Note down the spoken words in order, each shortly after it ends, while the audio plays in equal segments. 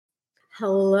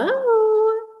Hello.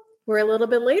 We're a little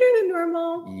bit later than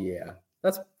normal. Yeah,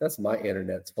 that's my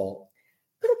internet's fault.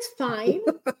 But it's fine.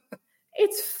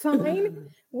 It's fine.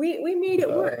 We made it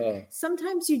work.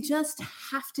 Sometimes you just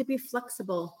have to be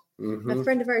flexible. Mm-hmm. A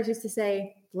friend of ours used to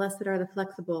say, "Blessed are the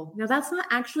flexible." Now, that's not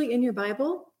actually in your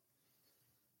Bible.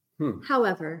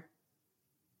 However,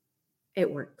 it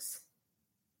works.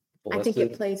 Blessed, I think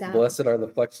it plays out. Blessed are the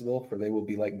flexible, for they will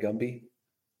be like Gumby.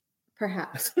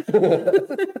 Perhaps.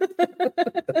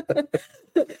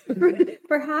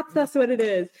 Perhaps that's what it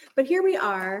is. But here we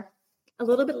are a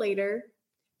little bit later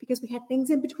because we had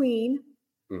things in between.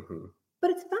 Mm-hmm.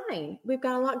 But it's fine. We've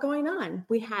got a lot going on.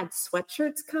 We had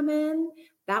sweatshirts come in.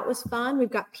 That was fun.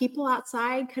 We've got people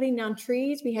outside cutting down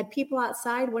trees. We had people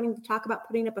outside wanting to talk about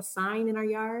putting up a sign in our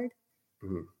yard.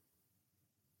 Mm-hmm.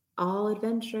 All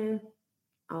adventure.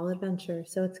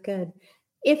 So it's good.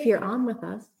 If you're on with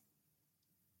us,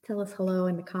 tell us hello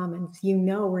in the comments. You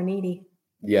know we're needy.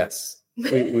 Yes.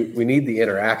 We need the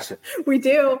interaction. We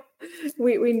do.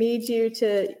 We need you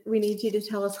to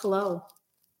tell us hello.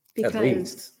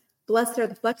 Because blessed are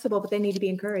the flexible, but they need to be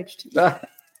encouraged. Oh,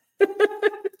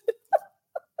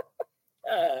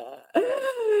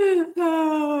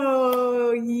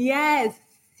 yes,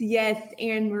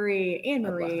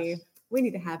 Anne-Marie. We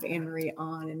need to have Anne-Marie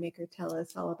on and make her tell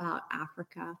us all about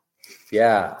Africa.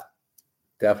 Yeah,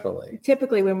 definitely.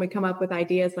 Typically, when we come up with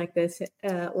ideas like this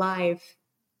live,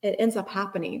 it ends up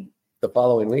happening the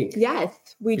following week. Yes,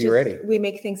 we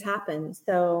make things happen.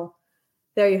 So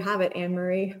there you have it,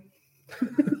 Anne-Marie.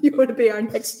 You want to be our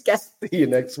next guest. See you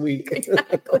next week.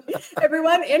 Exactly.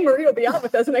 Everyone, Anne-Marie will be on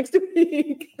with us next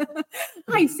week.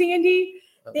 Hi, Sandy.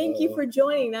 Thank you for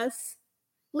joining us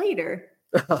later.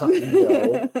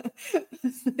 No.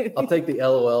 I'll take the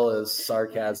LOL as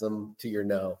sarcasm to your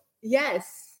no.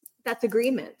 Yes, that's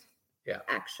agreement. Yeah.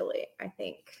 Actually, I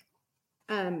think.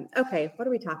 Okay, what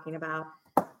are we talking about?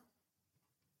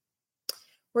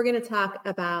 We're going to talk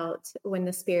about when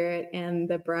the Spirit and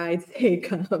the bride say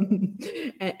come.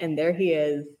 And there he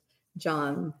is,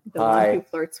 John, the one who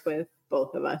flirts with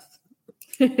both of us.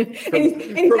 and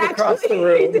he's across the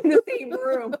room. He's in the same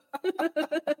room.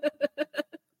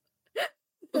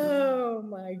 Oh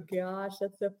my gosh,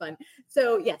 that's so fun.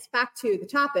 So yes, back to the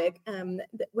topic.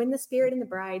 When the Spirit and the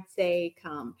bride say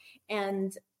come.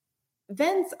 And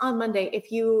Vince on Monday, if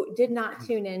you did not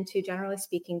tune in to Generally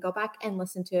Speaking, go back and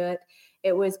listen to it.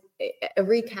 It was a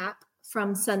recap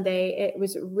from Sunday. It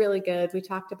was really good. We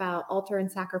talked about altar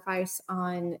and sacrifice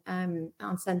on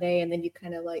Sunday, and then you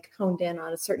kind of like honed in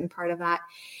on a certain part of that.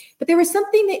 But there was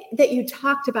something that you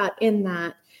talked about in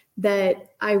that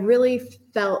I really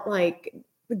felt like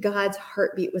God's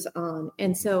heartbeat was on.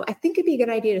 And so I think it'd be a good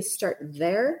idea to start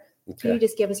there. Okay. Can you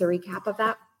just give us a recap of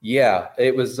that? Yeah,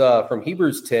 it was from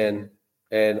Hebrews 10,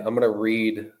 and I'm going to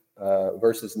read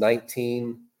verses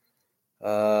 19.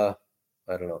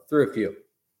 I don't know, through a few.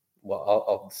 Well,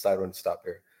 I'll decide when to stop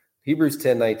here. Hebrews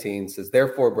 10:19 says,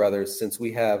 "Therefore, brothers, since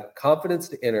we have confidence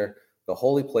to enter the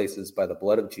holy places by the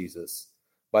blood of Jesus,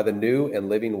 by the new and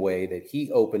living way that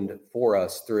he opened for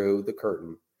us through the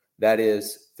curtain, that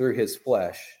is, through his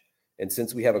flesh, and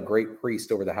since we have a great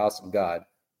priest over the house of God,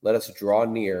 let us draw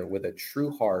near with a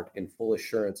true heart in full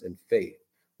assurance and faith,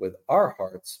 with our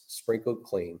hearts sprinkled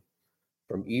clean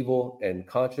from an evil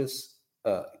conscience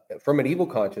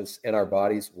and our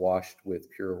bodies washed with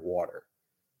pure water."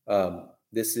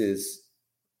 This is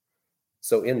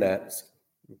so in that,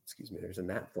 excuse me, there's a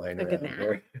gnat flying around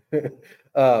there.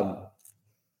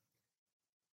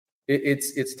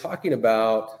 It's talking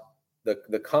about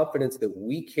the confidence that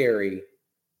we carry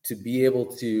to be able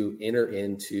to enter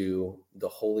into the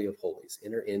Holy of Holies,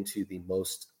 enter into the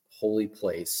most holy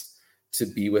place to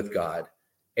be with God.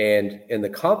 And the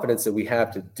confidence that we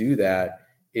have to do that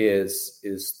is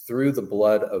through the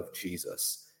blood of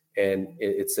Jesus. And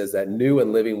it says that new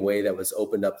and living way that was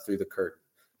opened up through the curtain.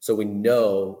 So we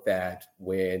know that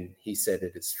when he said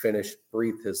it is finished,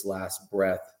 breathed his last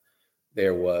breath,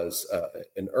 there was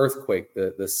an earthquake.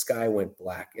 The sky went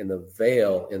black, and the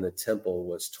veil in the temple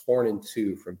was torn in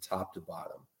two from top to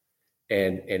bottom.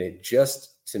 And it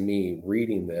just, to me,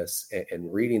 reading this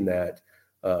and reading that,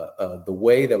 the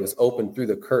way that was opened through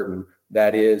the curtain,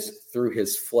 that is through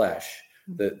his flesh,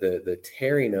 the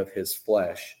tearing of his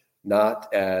flesh,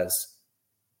 not as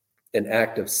an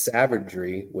act of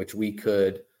savagery, which we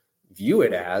could view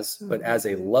it as, but as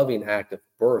a loving act of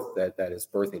birth that is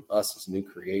birthing us as new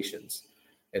creations.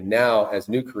 And now, as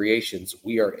new creations,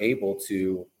 we are able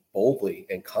to boldly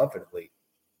and confidently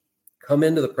come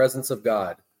into the presence of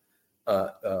God,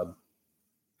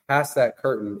 past that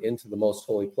curtain into the most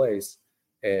holy place.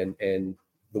 And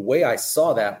the way I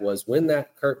saw that was when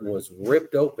that curtain was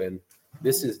ripped open,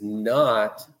 This is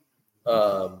not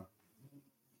God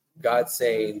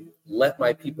saying, let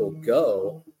my people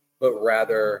go, but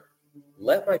rather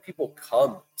let my people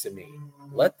come to me.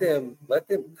 Let them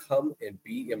come and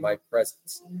be in my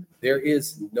presence. There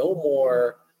is no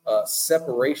more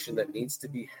separation that needs to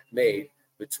be made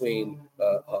between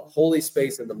a holy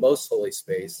space and the most holy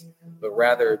space, but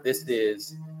rather this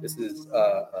is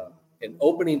an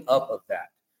opening up of that.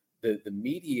 The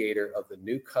mediator of the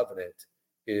new covenant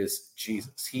is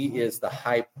Jesus. He is the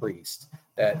high priest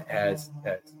that has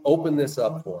opened this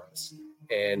up for us.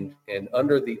 And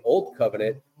under the old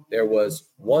covenant, there was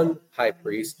one high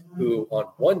priest who on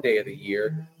one day of the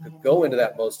year could go into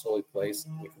that most holy place,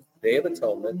 which was the Day of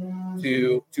Atonement,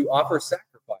 to offer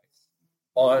sacrifice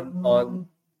on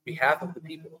behalf of the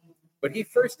people. But he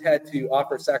first had to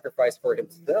offer sacrifice for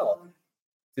himself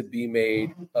to be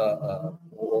made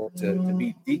or to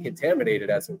be decontaminated,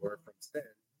 as it were, from sin,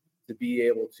 to be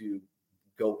able to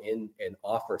go in and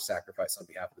offer sacrifice on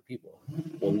behalf of the people.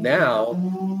 Well, now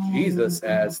Jesus,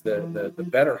 as the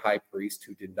better high priest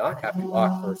who did not have to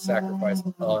offer sacrifice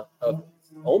of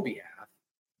his own behalf,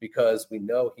 because we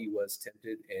know he was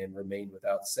tempted and remained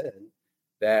without sin,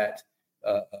 that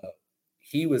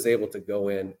he was able to go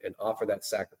in and offer that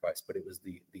sacrifice, but it was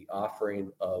the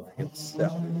offering of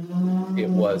himself. It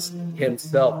was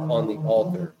himself on the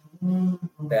altar,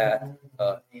 that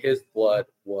his blood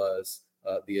was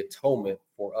the atonement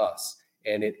for us.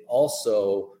 And it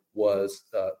also was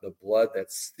the blood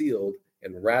that sealed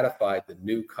and ratified the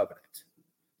new covenant.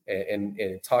 And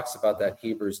it talks about that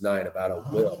Hebrews 9 about a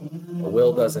will. A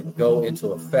will doesn't go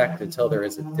into effect until there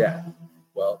is a death.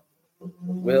 Well, the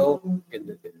will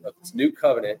of this new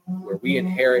covenant, where we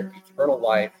inherit eternal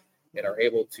life and are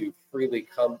able to freely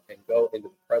come and go into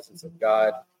the presence of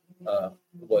God,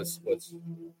 was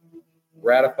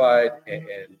ratified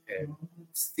and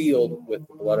sealed with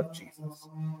the blood of Jesus.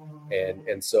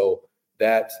 And so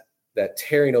that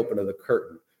tearing open of the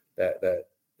curtain, that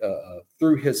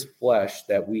through his flesh,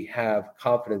 that we have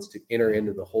confidence to enter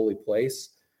into the holy place.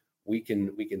 We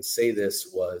can say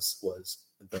this was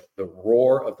the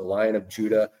roar of the Lion of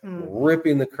Judah,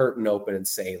 ripping the curtain open and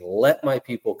saying, let my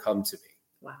people come to me.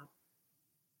 Wow.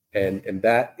 And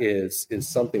that is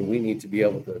something we need to be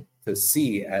able to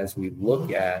see as we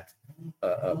look at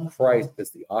Christ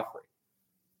as the offering.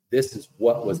 This is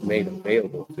what was made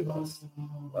available to us.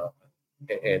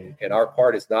 And our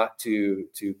part is not to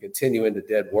continue into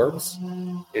dead works.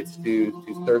 It's to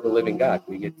serve the living God.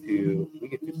 We get to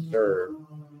serve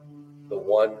the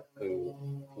one who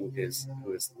is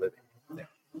living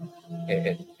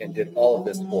and did all of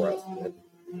this for us. And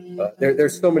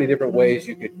there's so many different ways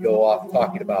you could go off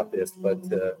talking about this, but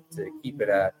to keep it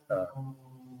at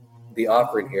the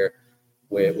offering here,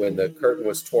 when the curtain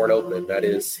was torn open, that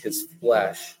is his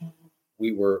flesh,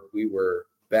 we were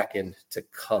beckoned to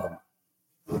come.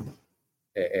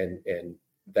 And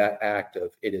that act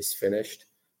of it is finished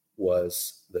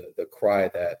was the cry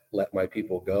that let my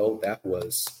people go. That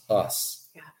was us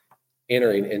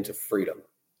entering into freedom.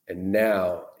 And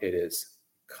now it is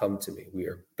come to me. We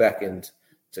are beckoned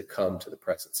to come to the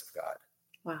presence of God.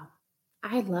 Wow.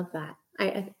 I love that.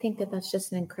 I think that that's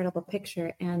just an incredible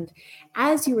picture. And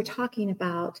as you were talking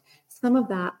about some of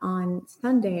that on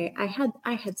Sunday, I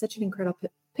had such an incredible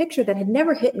picture that had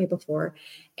never hit me before.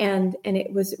 And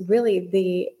it was really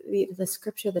the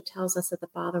scripture that tells us that the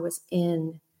Father was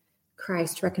in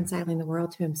Christ reconciling the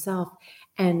world to himself.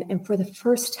 And for the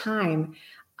first time,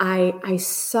 I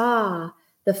saw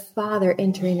the Father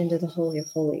entering into the Holy of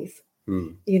Holies.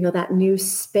 You know, that new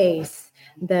space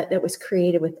that was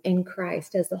created within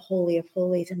Christ as the Holy of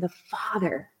Holies, and the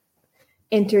Father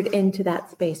entered into that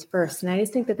space first. And I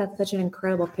just think that that's such an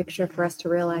incredible picture for us to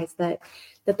realize that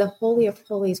the Holy of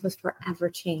Holies was forever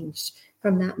changed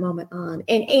from that moment on.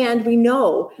 And we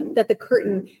know that the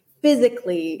curtain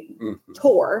physically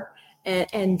tore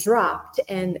and dropped.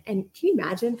 And can you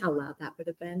imagine how loud that would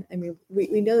have been? I mean,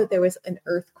 we know that there was an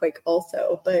earthquake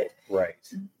also, but right,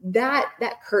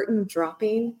 that curtain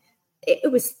dropping,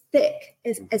 it was thick,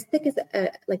 as thick as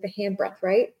like the handbreadth,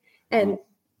 right? And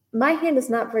my hand is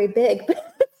not very big,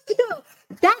 but still,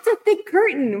 that's a thick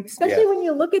curtain, especially when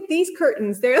you look at these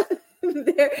curtains. They're you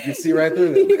can see right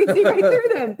through them. You can see right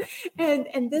through them.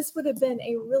 And this would have been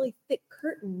a really thick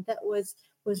curtain that was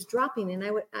dropping. And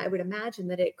I would imagine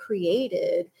that it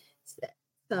created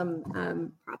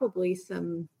some probably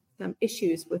some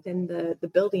issues within the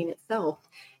building itself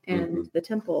and the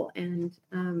temple. And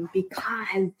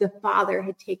because the Father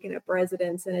had taken up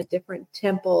residence in a different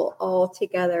temple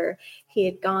altogether, he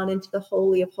had gone into the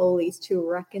Holy of Holies to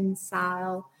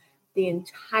reconcile the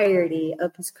entirety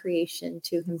of his creation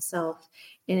to himself.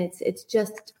 And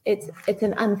it's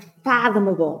an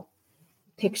unfathomable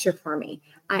picture for me.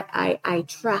 I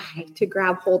try to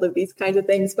grab hold of these kinds of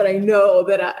things, but I know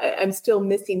that I'm still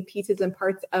missing pieces and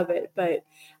parts of it. But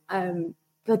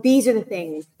these are the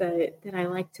things that I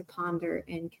like to ponder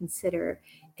and consider,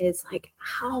 is like,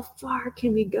 how far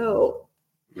can we go?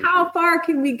 How far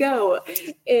can we go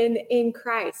in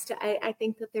Christ? I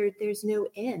think that there's no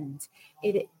end.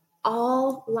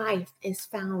 All life is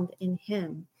found in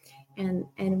him,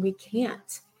 and we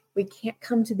can't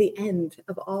come to the end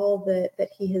of all that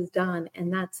he has done,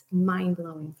 and that's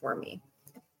mind-blowing for me.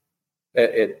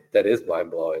 That is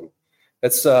mind-blowing.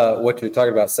 That's what you're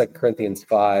talking about, 2 Corinthians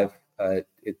 5.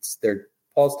 It's there.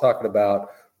 Paul's talking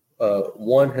about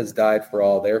one has died for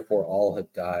all, therefore all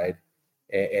have died.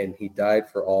 And he died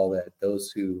for all, that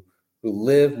those who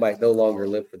live might no longer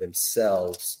live for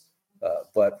themselves,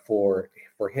 but for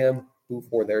him who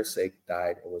for their sake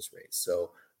died and was raised.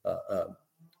 So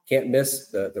can't miss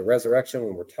the resurrection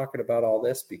when we're talking about all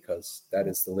this, because that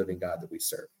is the living God that we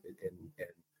serve, and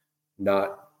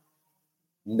not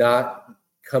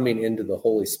coming into the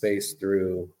holy space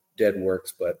through dead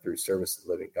works, but through service to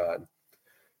the living God.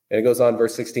 And it goes on,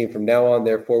 verse 16, from now on,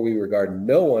 therefore, we regard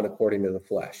no one according to the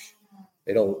flesh.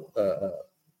 They don't,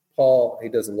 Paul, he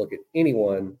doesn't look at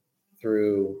anyone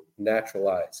through natural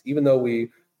eyes. Even though we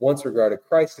once regarded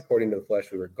Christ according to the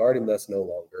flesh, we regard him thus no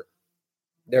longer.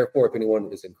 Therefore, if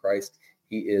anyone is in Christ,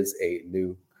 he is a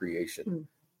new creation.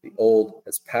 The old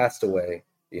has passed away.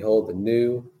 Behold, the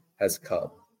new has come.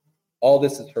 All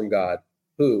this is from God,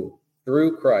 who,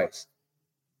 through Christ,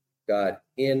 God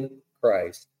in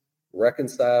Christ,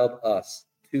 reconciled us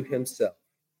to himself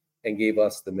and gave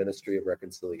us the ministry of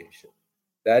reconciliation.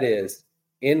 That is,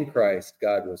 in Christ,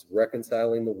 God was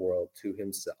reconciling the world to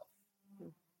himself,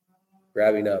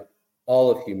 grabbing up all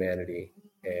of humanity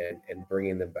and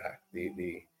bringing them back.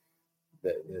 The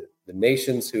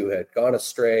nations who had gone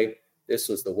astray, this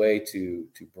was the way to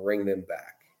bring them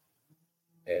back.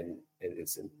 And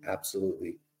it's an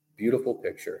absolutely beautiful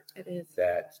picture. It is.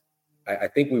 That I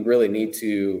think we really need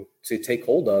to take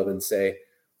hold of and say,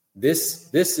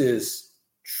 this is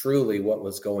truly what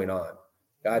was going on.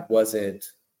 God wasn't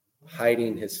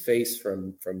hiding his face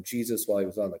from Jesus while he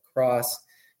was on the cross.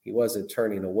 He wasn't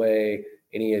turning away.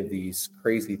 Any of these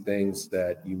crazy things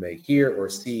that you may hear or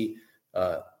see,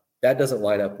 that doesn't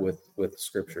line up with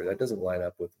Scripture. That doesn't line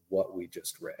up with what we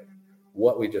just read.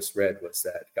 What we just read was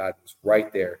that God was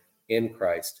right there in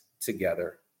Christ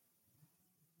together.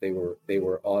 They were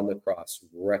on the cross,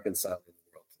 reconciling the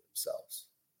world to themselves.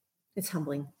 It's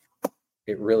humbling.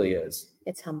 It really is.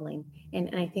 It's humbling. And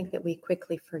I think that we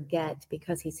quickly forget,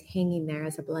 because he's hanging there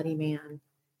as a bloody man,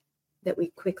 that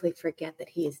we quickly forget that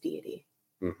he is deity,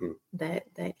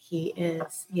 that he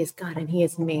is God and he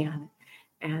is man.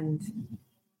 And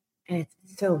it's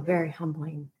so very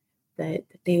humbling that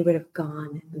they would have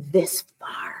gone this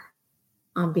far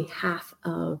on behalf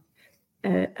of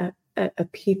a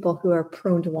people who are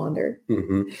prone to wander,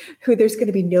 who there's going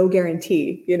to be no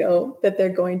guarantee, that they're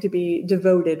going to be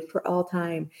devoted for all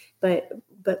time. But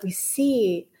we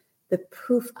see the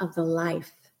proof of the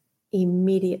life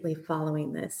immediately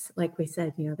following this. Like we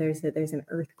said, there's an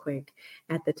earthquake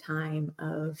at the time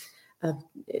of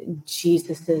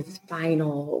Jesus's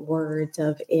final words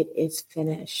of "it is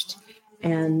finished,"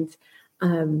 and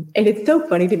it's so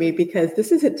funny to me because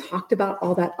this isn't talked about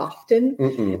all that often.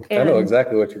 I know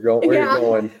exactly what you're going. Where you're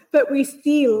going, but we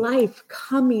see life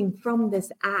coming from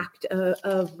this act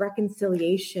of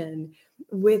reconciliation,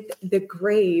 with the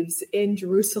graves in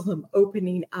Jerusalem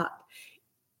opening up.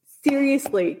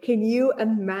 Seriously, can you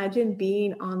imagine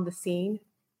being on the scene?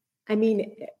 I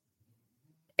mean,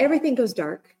 everything goes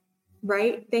dark,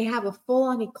 right? They have a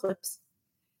full-on eclipse.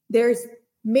 There's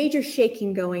major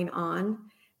shaking going on,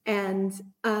 and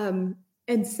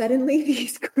suddenly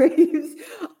these graves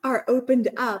are opened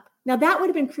up. Now, that would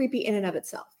have been creepy in and of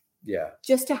itself. Yeah.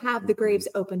 Just to have the graves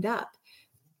opened up.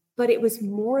 But it was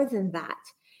more than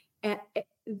that.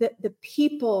 The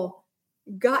people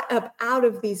got up out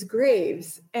of these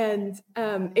graves, and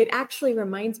it actually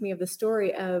reminds me of the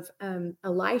story of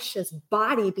Elisha's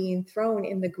body being thrown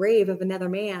in the grave of another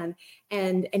man,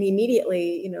 and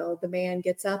immediately the man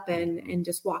gets up and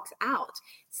just walks out.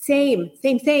 Same,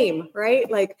 right?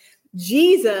 Like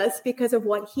Jesus, because of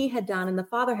what he had done and the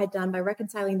Father had done by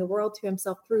reconciling the world to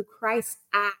himself through Christ's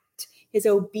act, his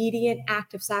obedient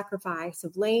act of sacrifice,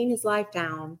 of laying his life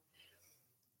down,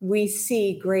 we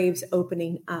see graves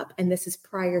opening up. And this is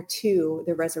prior to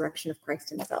the resurrection of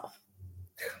Christ himself.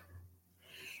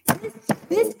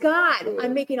 This God,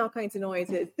 I'm making all kinds of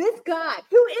noises. This God,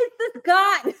 who is this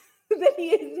God? that he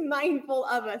is mindful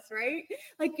of us, right?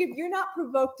 Like if you're not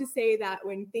provoked to say that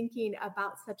when thinking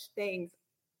about such things,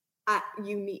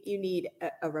 you need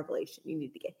a revelation. You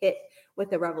need to get hit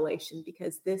with a revelation,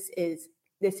 because this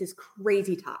is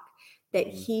crazy talk that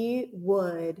he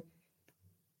would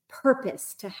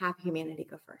purpose to have humanity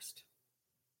go first.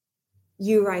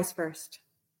 You rise first.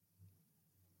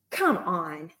 Come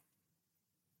on.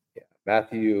 Yeah.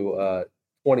 Matthew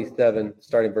 27,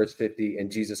 starting verse 50,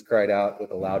 and Jesus cried out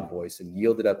with a loud voice and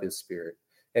yielded up his spirit.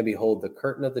 And behold, the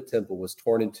curtain of the temple was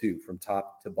torn in two from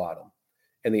top to bottom,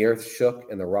 and the earth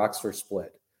shook and the rocks were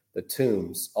split. The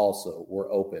tombs also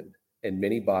were opened, and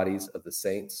many bodies of the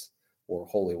saints or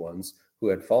holy ones who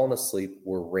had fallen asleep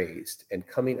were raised. And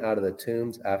coming out of the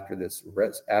tombs after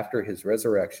his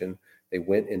resurrection, they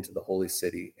went into the holy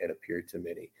city and appeared to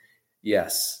many.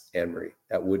 Yes, Anne-Marie,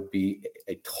 that would be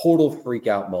a total freak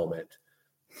out moment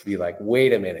to be like,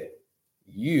 wait a minute,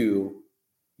 you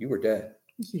were dead.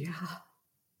 Yeah.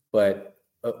 But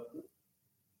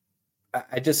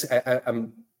I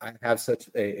have such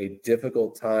a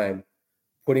difficult time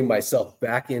putting myself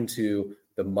back into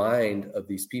the mind of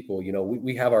these people. You know,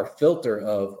 we have our filter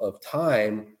of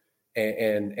time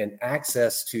and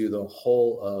access to the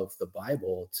whole of the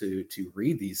Bible to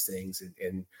read these things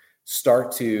and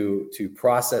start to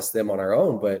process them on our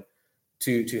own, but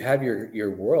to have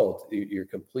your world, your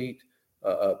complete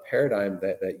paradigm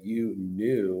that you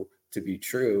knew to be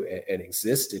true and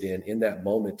existed in that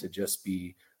moment to just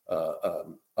be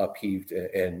upheaved,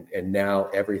 and now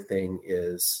everything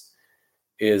is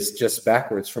just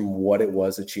backwards from what it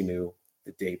was that you knew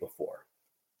the day before.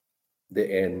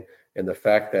 And the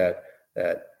fact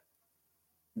that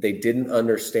they didn't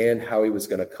understand how he was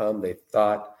going to come. They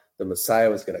thought the Messiah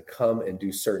was going to come and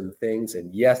do certain things.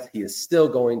 And yes, he is still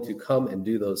going to come and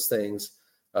do those things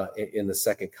in the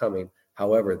second coming.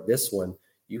 However, this one,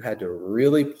 you had to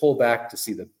really pull back to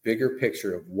see the bigger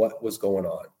picture of what was going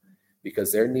on,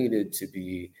 because there needed to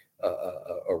be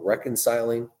a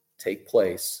reconciling take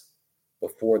place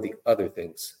before the other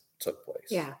things took place.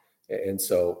 Yeah. And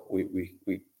so we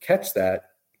catch that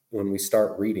when we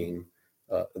start reading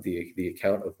the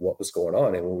account of what was going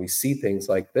on. And when we see things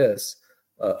like this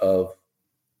of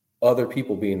other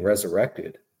people being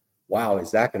resurrected, wow,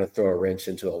 is that going to throw a wrench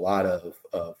into a lot of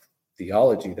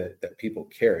theology that people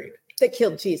carried? That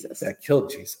killed Jesus.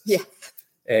 Yeah.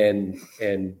 And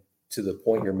to the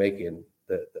point you're making,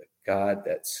 the God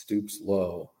that stoops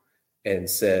low and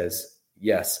says,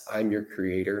 yes, I'm your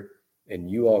creator,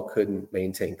 and you all couldn't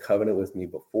maintain covenant with me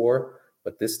before,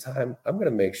 but this time I'm going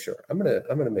to make sure I'm going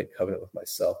to make covenant with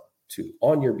myself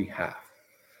on your behalf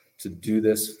to do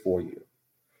this for you.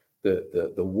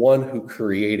 The one who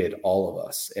created all of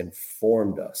us and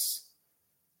formed us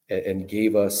and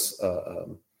gave us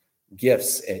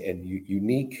gifts and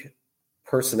unique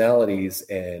personalities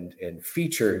and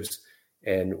features,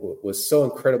 and was so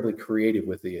incredibly creative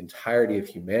with the entirety of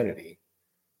humanity,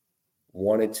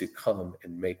 wanted to come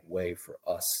and make way for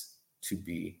us to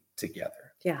be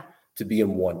together. Yeah. To be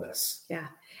in oneness. Yeah.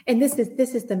 And this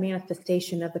is the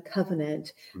manifestation of the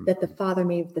covenant that the Father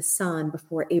made with the Son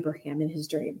before Abraham in his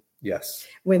dream. Yes.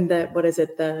 When the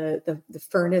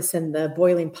furnace and the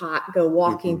boiling pot go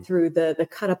walking through the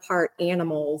cut apart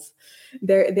animals,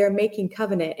 they're making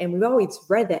covenant. And we've always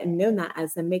read that and known that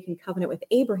as them making covenant with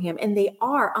Abraham, and they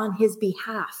are on his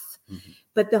behalf.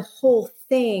 But the whole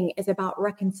thing is about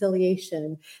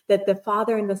reconciliation, that the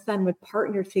Father and the Son would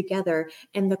partner together,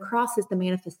 and the cross is the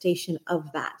manifestation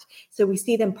of that. So we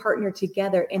see them partner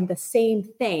together in the same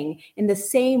thing, in the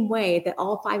same way that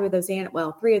all three of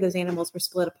those animals were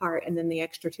split apart, and then the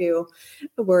extra two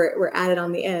were added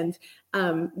on the end.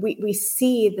 We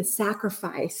see the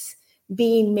sacrifice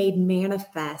being made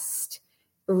manifest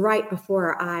right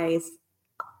before our eyes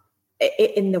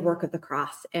in the work of the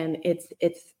cross, and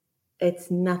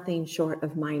it's nothing short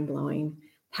of mind-blowing.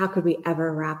 How could we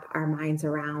ever wrap our minds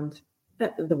around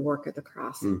the work of the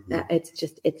cross?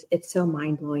 It's so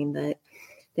mind-blowing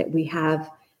that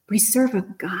we serve a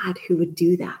God who would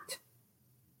do that.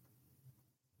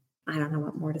 I don't know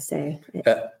what more to say.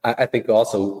 I think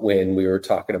also when we were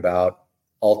talking about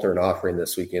altar and offering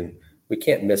this weekend, we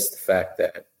can't miss the fact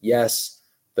that, yes,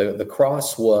 the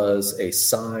cross was a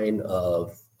sign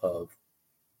of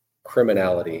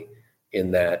criminality, in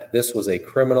that this was a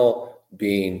criminal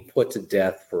being put to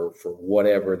death for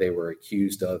whatever they were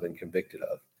accused of and convicted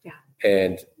of. Yeah.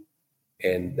 And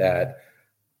that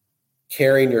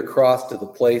carrying your cross to the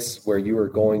place where you were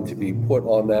going to be put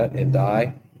on that and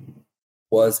die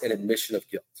was an admission of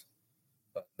guilt.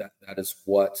 That is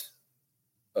what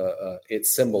it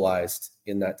symbolized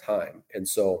in that time. And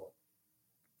so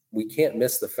we can't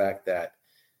miss the fact that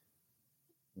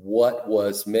what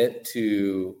was meant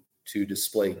to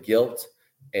display guilt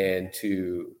and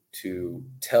to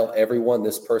tell everyone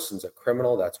this person's a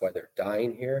criminal, that's why they're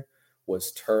dying here,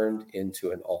 was turned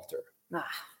into an altar,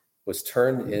 was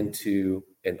turned into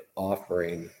an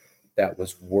offering that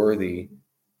was worthy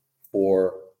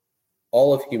for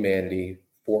all of humanity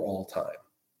for all time,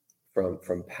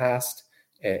 from past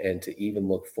and to even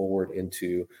look forward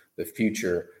into the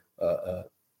future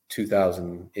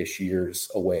 2,000-ish years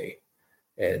away.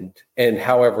 And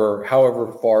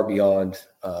however far beyond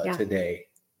today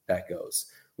that goes.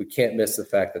 We can't miss the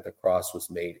fact that the cross was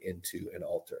made into an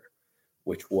altar,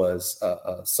 which was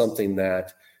something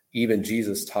that even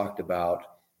Jesus talked about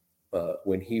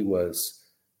when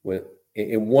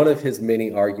in one of his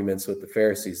many arguments with the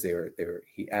Pharisees.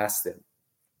 He asked them,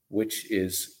 which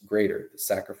is greater, the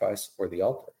sacrifice or the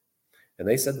altar? And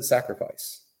they said the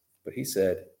sacrifice, but he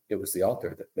said it was the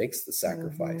altar that makes the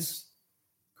sacrifice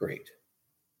great.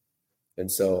 And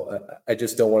so I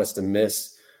just don't want us to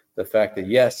miss the fact that,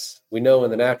 yes, we know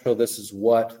in the natural this is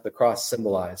what the cross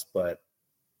symbolized, but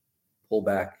pull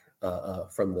back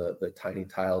from the tiny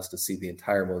tiles to see the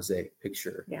entire mosaic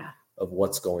picture of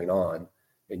what's going on.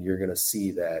 And you're going to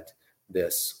see that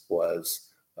this was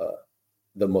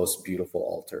the most beautiful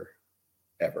altar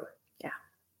ever. Yeah.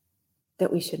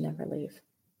 That we should never leave.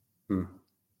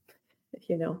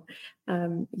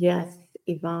 Yes,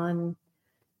 Yvonne,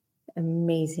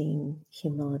 amazing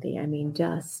humility. I mean,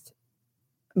 just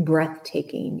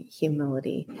breathtaking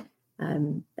humility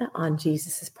on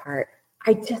Jesus's part.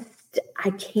 I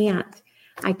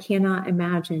cannot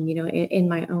imagine, in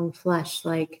my own flesh,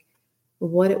 like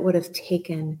what it would have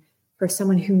taken for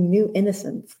someone who knew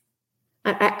innocence.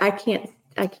 I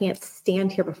can't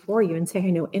stand here before you and say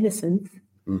I know innocence.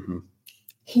 Mm-hmm.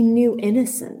 He knew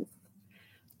innocence,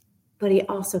 but he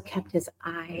also kept his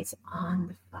eyes on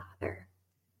the Father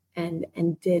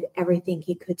and did everything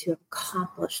he could to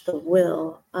accomplish the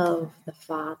will of the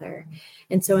Father.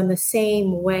 And so in the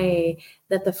same way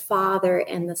that the Father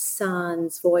and the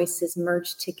Son's voices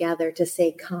merged together to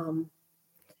say, come,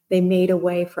 they made a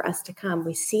way for us to come.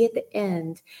 We see at the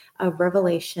end of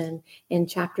Revelation in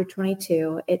chapter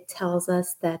 22, it tells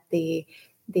us that the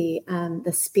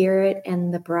Spirit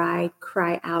and the bride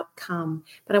cry out, come.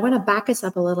 But I want to back us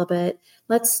up a little bit.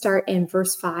 Let's start in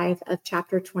verse 5 of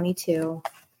chapter 22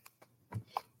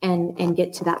 and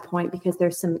get to that point, because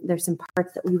there's some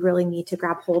parts that we really need to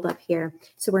grab hold of here.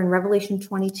 So we're in Revelation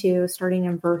 22, starting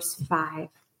in verse 5.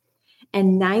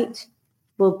 And night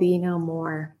will be no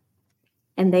more,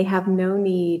 and they have no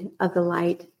need of the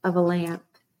light of a lamp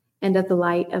and of the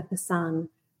light of the sun,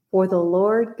 for the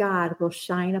Lord God will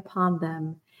shine upon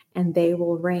them, and they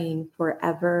will reign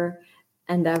forever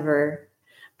and ever.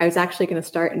 I was actually going to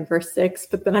start in verse 6,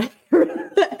 but then I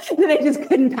just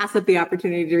couldn't pass up the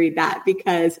opportunity to read that,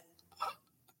 because,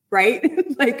 right?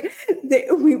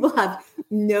 We will have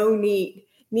no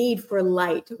need for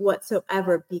light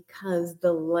whatsoever, because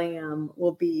the Lamb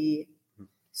will be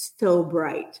so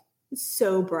bright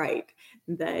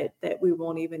that we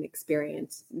won't even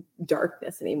experience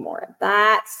darkness anymore.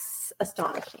 That's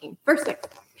astonishing. Verse 6.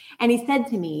 And he said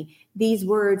to me, these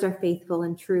words are faithful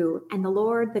and true. And the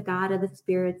Lord, the God of the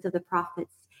spirits of the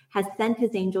prophets, has sent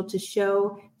his angel to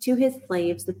show to his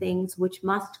slaves the things which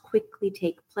must quickly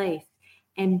take place.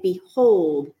 And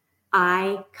behold,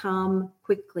 I come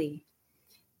quickly.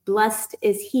 Blessed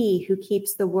is he who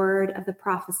keeps the word of the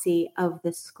prophecy of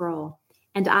this scroll.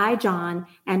 And I, John,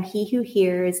 am he who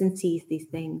hears and sees these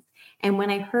things. And when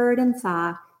I heard and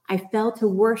saw, I fell to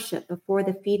worship before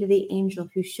the feet of the angel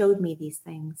who showed me these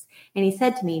things. And he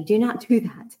said to me, do not do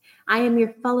that. I am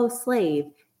your fellow slave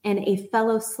and a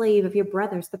fellow slave of your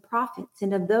brothers, the prophets,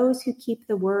 and of those who keep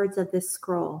the words of this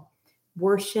scroll.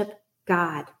 Worship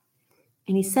God.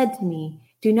 And he said to me,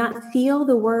 do not seal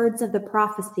the words of the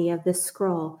prophecy of this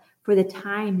scroll, for the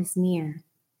time is near.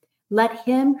 Let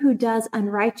him who does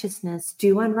unrighteousness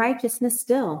do unrighteousness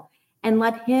still, and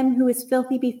let him who is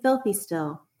filthy be filthy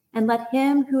still, and let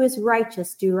him who is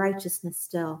righteous do righteousness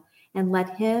still, and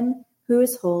let him who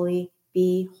is holy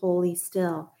be holy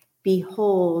still.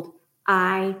 Behold,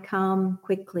 I come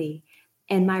quickly,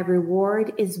 and my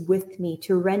reward is with me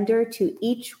to render to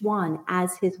each one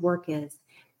as his work is.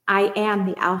 I am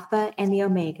the Alpha and the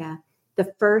Omega,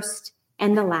 the first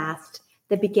and the last,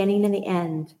 the beginning and the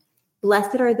end.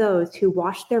 Blessed are those who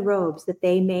wash their robes, that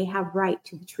they may have right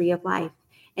to the tree of life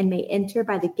and may enter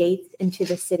by the gates into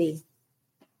the city.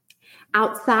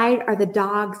 Outside are the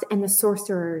dogs and the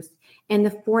sorcerers and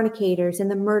the fornicators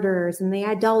and the murderers and the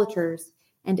idolaters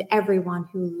and everyone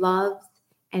who loves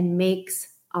and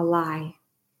makes a lie.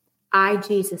 I,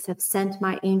 Jesus, have sent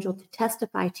my angel to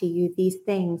testify to you these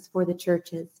things for the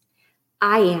churches.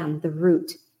 I am the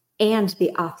root and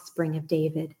the offspring of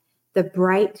David, the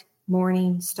bright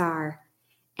morning star.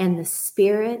 And the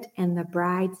Spirit and the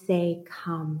bride say,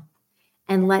 come.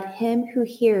 And let him who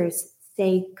hears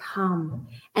say, come.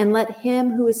 And let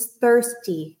him who is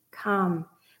thirsty come.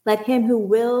 Let him who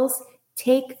wills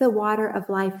take the water of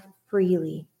life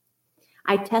freely.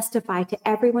 I testify to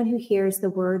everyone who hears the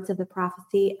words of the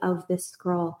prophecy of this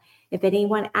scroll. If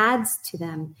anyone adds to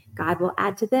them, God will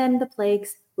add to them the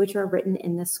plagues which are written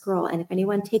in this scroll. And if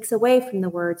anyone takes away from the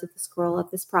words of the scroll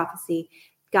of this prophecy,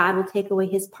 God will take away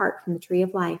his part from the tree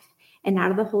of life and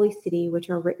out of the holy city which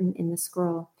are written in the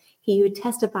scroll. He who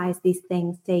testifies these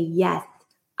things say, yes,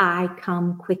 I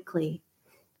come quickly.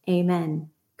 Amen.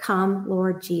 Come,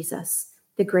 Lord Jesus.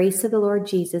 The grace of the Lord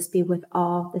Jesus be with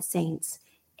all the saints.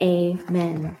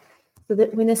 Amen. So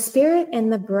that when the Spirit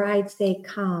and the bride say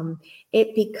come,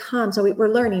 it becomes, so we're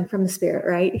learning from the Spirit,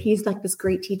 right? He's like this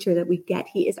great teacher that we get.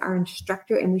 He is our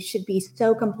instructor, and we should be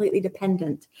so completely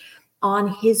dependent on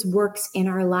his works in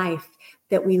our life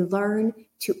that we learn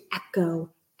to echo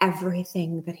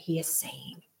everything that he is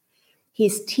saying.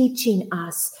 He's teaching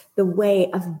us the way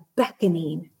of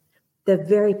beckoning the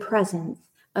very presence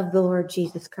of the Lord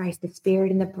Jesus Christ. The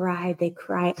Spirit and the bride, they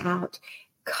cry out,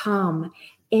 come,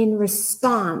 in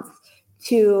response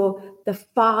to the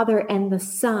Father and the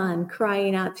Son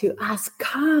crying out to us,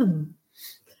 come.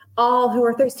 All who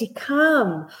are thirsty,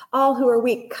 come. All who are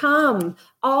weak, come.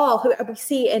 All who we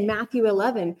see in Matthew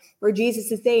 11, where Jesus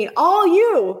is saying, all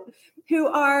you who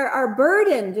are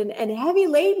burdened and heavy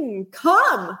laden,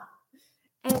 come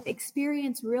and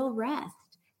experience real rest.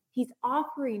 He's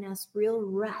offering us real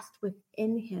rest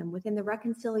within him, within the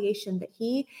reconciliation that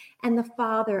he and the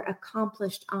Father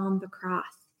accomplished on the cross.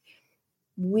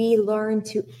 We learn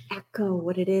to echo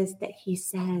what it is that he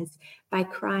says by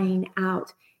crying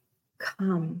out,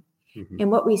 come. Mm-hmm.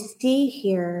 And what we see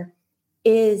here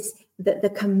is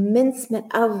the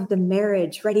commencement of the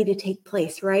marriage ready to take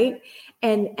place, right?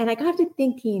 And I got to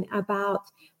thinking about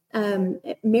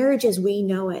marriage as we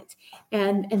know it,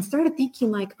 and started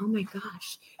thinking like, oh my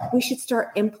gosh, we should start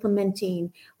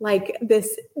implementing like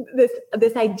this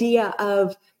idea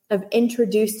of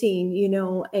introducing,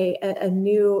 a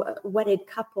new wedded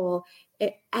couple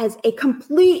as a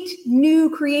complete new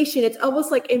creation. It's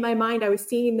almost like in my mind, I was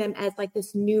seeing them as like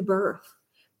this new birth,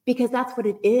 because that's what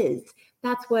it is.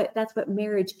 That's what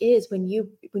marriage is. When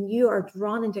you are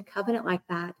drawn into covenant like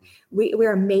that, we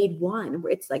are made one.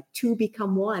 It's like two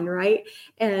become one, right?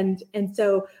 And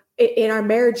so in our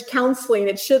marriage counseling,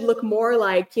 it should look more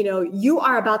like, you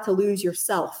are about to lose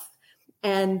yourself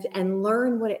and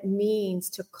learn what it means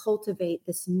to cultivate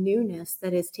this newness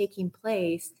that is taking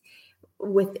place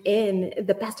within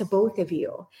the best of both of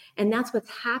you. And that's what's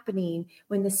happening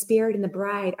when the Spirit and the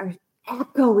bride are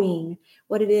echoing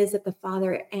what it is that the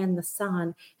Father and the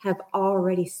Son have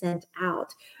already sent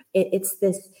out. It's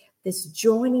this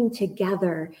joining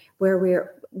together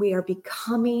where we are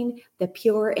becoming the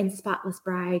pure and spotless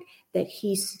bride that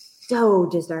he so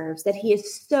deserves, that he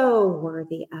is so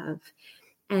worthy of.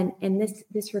 And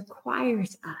this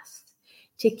requires us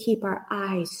to keep our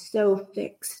eyes so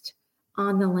fixed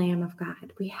on the Lamb of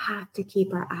God. We have to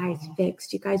keep our eyes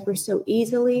fixed. You guys, we're so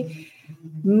easily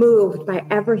moved by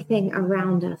everything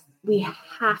around us. We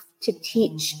have to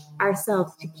teach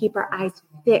ourselves to keep our eyes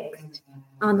fixed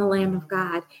on the Lamb of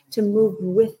God, to move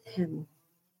with him,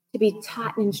 to be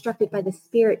taught and instructed by the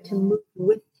Spirit to move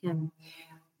with him.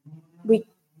 We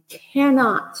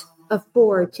cannot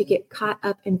afford to get caught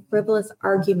up in frivolous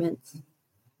arguments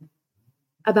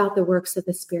about the works of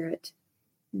the Spirit.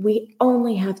 We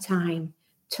only have time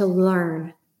to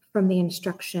learn from the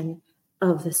instruction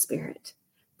of the Spirit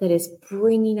that is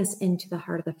bringing us into the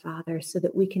heart of the Father so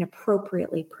that we can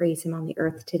appropriately praise him on the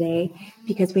earth today,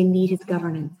 because we need his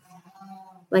governance.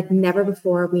 Like never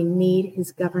before, we need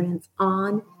his governance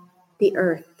on the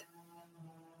earth.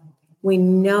 We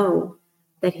know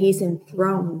that he's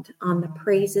enthroned on the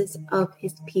praises of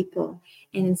his people.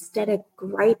 And instead of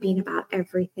griping about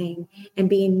everything and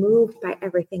being moved by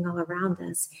everything all around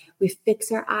us, we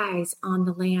fix our eyes on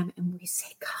the Lamb and we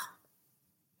say, come.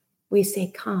 We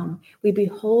say, come. We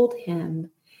behold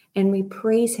him and we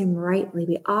praise him rightly.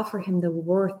 We offer him the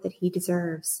worth that he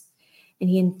deserves. And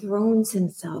he enthrones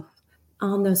himself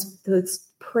on those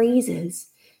praises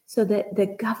so that the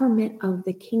government of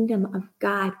the kingdom of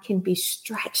God can be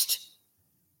stretched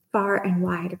far and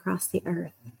wide across the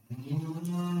earth.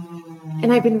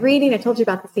 And I've been reading, I told you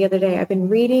about this the other day, I've been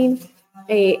reading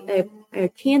a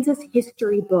Kansas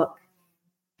history book.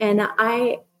 And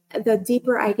I the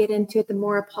deeper I get into it, the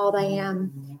more appalled I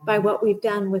am by what we've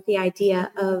done with the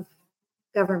idea of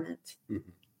government. Mm-hmm.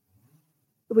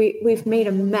 We've made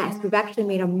a mess. We've actually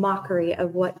made a mockery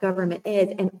of what government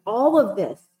is. And all of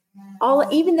this,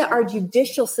 even that our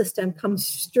judicial system comes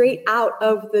straight out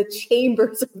of the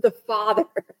chambers of the Father.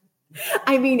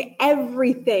 I mean,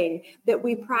 everything that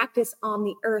we practice on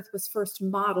the earth was first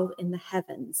modeled in the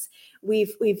heavens.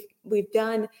 We've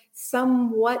done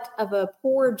somewhat of a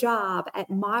poor job at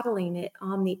modeling it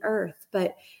on the earth,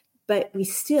 but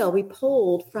we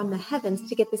pulled from the heavens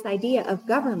to get this idea of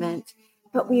government,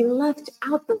 but we left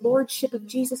out the lordship of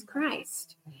Jesus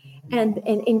Christ. And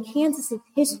in Kansas's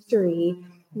history,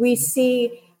 we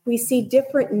see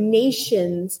different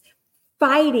nations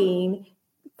fighting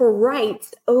for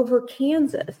rights over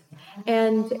Kansas.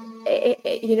 And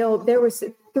there was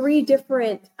three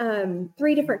different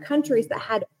countries that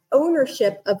had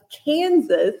ownership of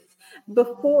Kansas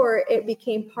before it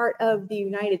became part of the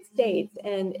United States,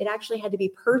 and it actually had to be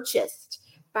purchased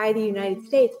by the United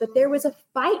States. But there was a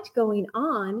fight going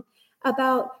on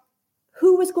about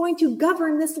who was going to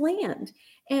govern this land.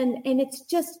 And it's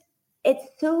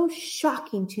so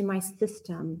shocking to my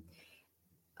system,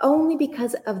 only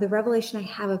because of the revelation I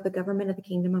have of the government of the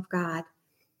kingdom of God,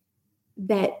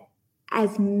 that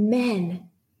as men,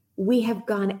 we have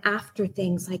gone after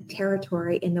things like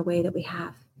territory in the way that we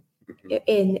have,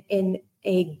 in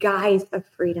a guise of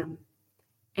freedom.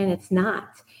 And it's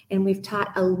not. And we've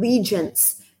taught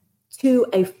allegiance to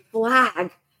a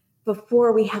flag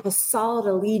before we have a solid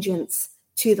allegiance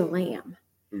to the Lamb.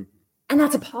 Mm-hmm. And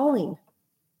that's appalling.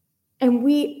 And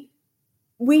we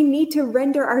need to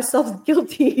render ourselves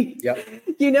guilty. Yep.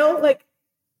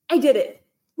 I did it.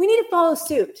 We need to follow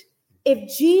suit.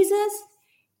 If Jesus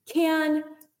can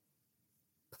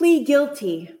plead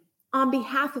guilty on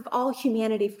behalf of all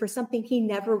humanity for something he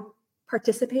never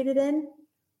participated in,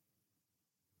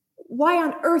 why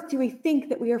on earth do we think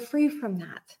that we are free from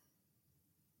that?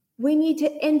 We need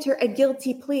to enter a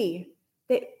guilty plea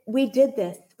that we did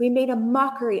this. We made a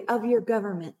mockery of your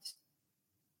government.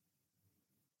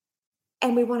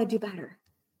 And we want to do better.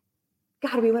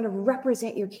 God, we want to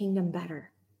represent your kingdom better.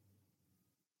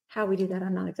 How we do that,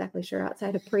 I'm not exactly sure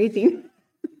outside of praising.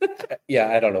 Yeah,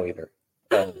 I don't know either.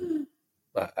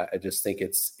 I just think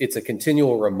it's a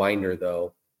continual reminder,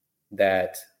 though,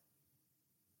 that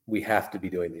we have to be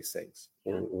doing these things.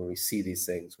 When we see these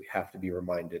things, we have to be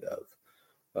reminded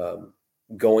of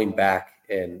going back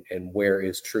and where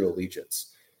is true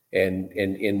allegiance. And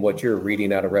in what you're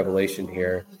reading out of Revelation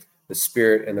here, the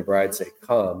Spirit and the bride say,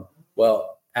 come.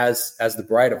 Well, as the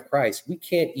bride of Christ, we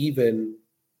can't even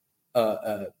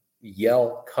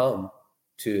yell come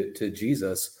to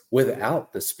Jesus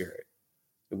without the Spirit.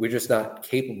 We're just not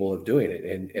capable of doing it.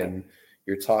 And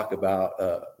your talk about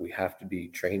we have to be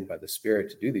trained by the Spirit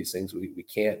to do these things. We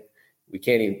can't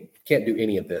do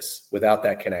any of this without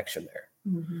that connection there.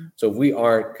 Mm-hmm. So if we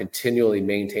aren't continually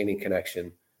maintaining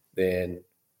connection, then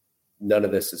none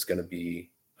of this is going to be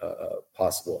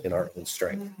possible in our own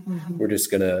strength. Mm-hmm. We're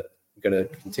just going to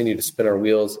continue to spin our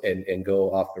wheels and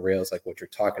go off the rails, like what you're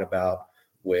talking about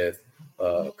with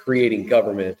creating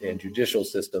government and judicial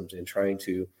systems and trying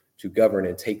to govern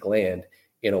and take land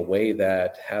in a way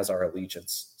that has our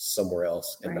allegiance somewhere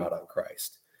else and not on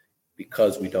Christ,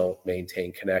 because we don't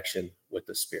maintain connection with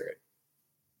the Spirit.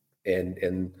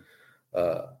 And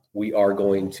we are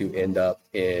going to end up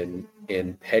in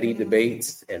petty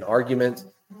debates and arguments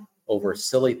over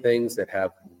silly things that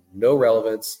have no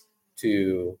relevance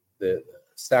to the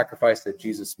sacrifice that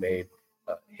Jesus made,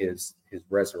 his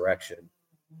resurrection,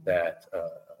 that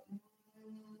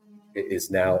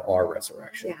is now our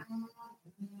resurrection.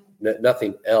 Yeah.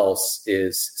 Nothing else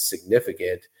is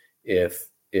significant if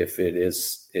it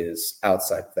is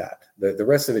outside of that. The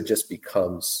rest of it just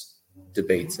becomes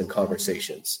debates and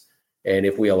conversations. And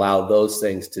if we allow those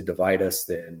things to divide us,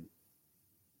 then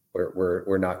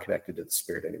we're not connected to the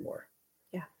Spirit anymore.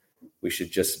 Yeah. We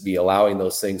should just be allowing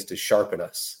those things to sharpen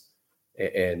us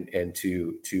and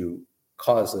to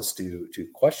cause us to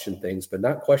question things, but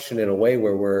not question in a way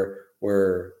where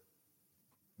we're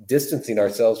distancing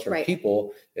ourselves from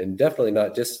people, and definitely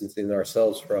not distancing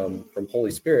ourselves from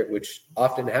Holy Spirit, which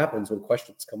often happens when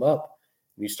questions come up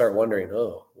and you start wondering,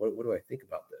 what do I think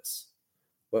about this?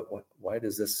 Why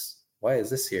is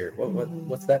this here?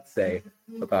 What's that say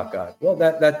about God? Well,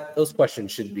 that those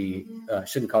questions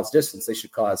shouldn't cause distance. They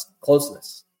should cause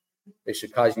closeness. They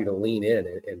should cause you to lean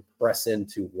in and press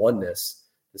into oneness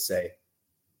to say,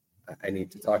 I need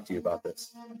to talk to you about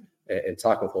this, and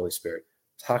talk with Holy Spirit.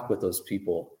 Talk with those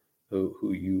people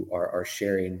who you are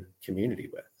sharing community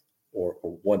with or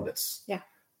oneness. Yeah.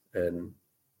 And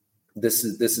this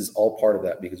is all part of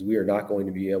that, because we are not going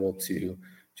to be able to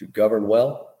govern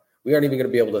well. We aren't even going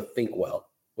to be able to think well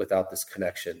without this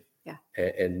connection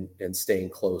and staying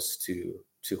close to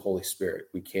Holy Spirit.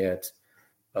 We can't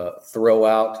throw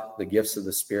out the gifts of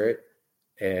the Spirit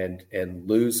and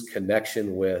lose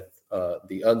connection with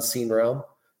the unseen realm,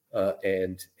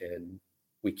 and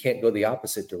we can't go the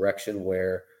opposite direction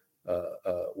where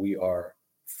we are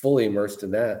fully immersed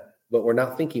in that, but we're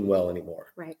not thinking well anymore.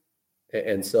 Right.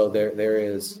 And so there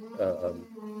is,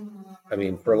 I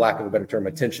mean, for lack of a better term,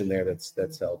 attention there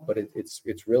that's held, but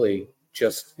it's really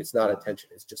just, it's not attention,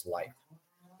 it's just life.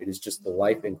 It is just the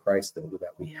life in Christ that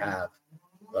we have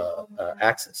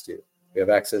access to. We have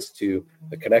access to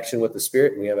the connection with the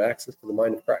Spirit, and we have access to the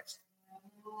mind of Christ.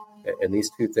 And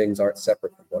these two things aren't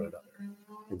separate from one another.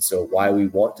 And so why we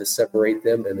want to separate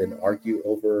them and then argue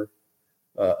over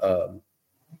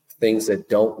things that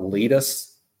don't lead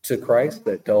us to Christ,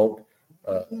 that don't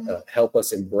help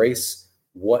us embrace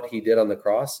what he did on the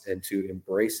cross and to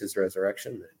embrace his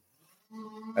resurrection.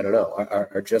 I don't know.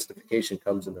 Our justification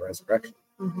comes in the resurrection,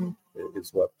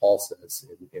 is what Paul says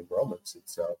in Romans. And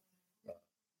so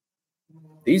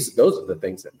those are the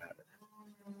things that matter.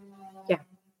 Yeah.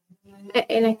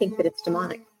 And I think that it's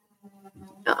demonic.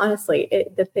 Honestly,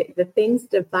 the things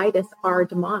that divide us are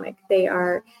demonic. They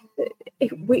are,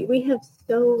 we have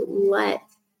so let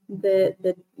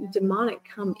the demonic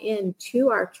come in to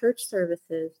our church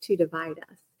services to divide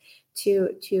us,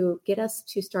 to get us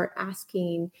to start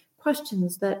asking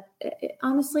questions that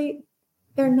honestly,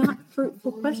 they're not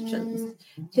fruitful questions,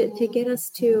 to get us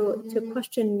to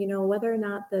question, whether or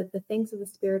not the things of the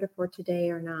Spirit are for today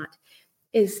or not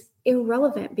is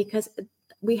irrelevant, because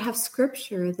we have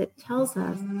scripture that tells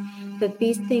us that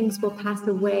these things will pass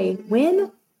away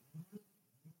when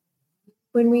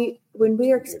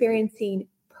we are experiencing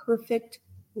perfect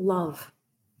love.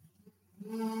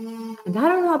 And I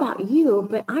don't know about you,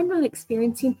 but I'm not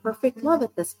experiencing perfect love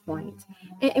at this point.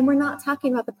 And we're not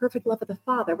talking about the perfect love of the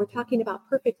Father. We're talking about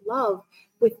perfect love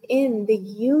within the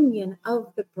union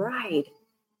of the bride.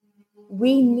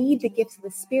 We need the gifts of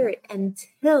the Spirit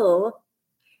until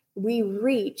we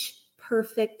reach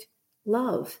perfect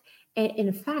love. And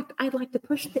in fact, I'd like to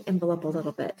push the envelope a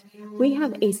little bit. We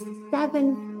have a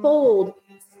 7-fold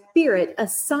Spirit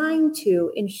assigned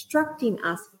to instructing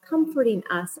us, comforting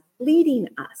us, leading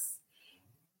us.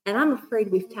 And I'm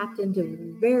afraid we've tapped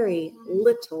into very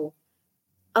little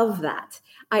of that.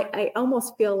 I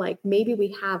almost feel like maybe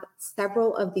we have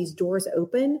several of these doors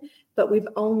open, but we've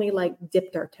only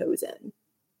dipped our toes in.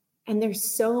 And there's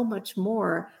so much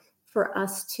more for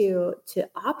us to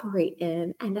operate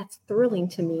in. And that's thrilling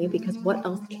to me, because what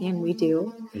else can we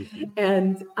do?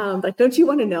 And don't you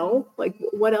want to know,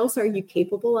 what else are you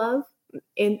capable of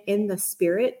in the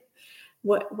Spirit?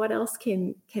 What else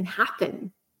can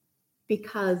happen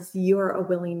because you're a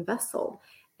willing vessel?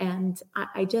 And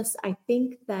I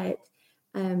think that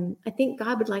I think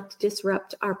God would like to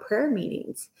disrupt our prayer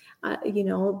meetings,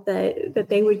 that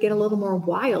they would get a little more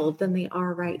wild than they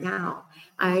are right now.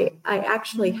 I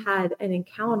actually had an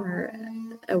encounter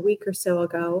a week or so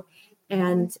ago,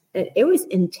 and it was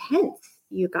intense,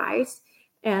 you guys.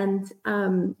 And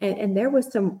there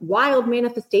was some wild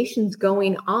manifestations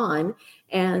going on.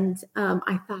 And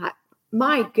I thought,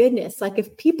 my goodness,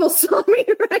 if people saw me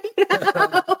right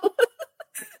now,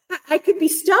 I could be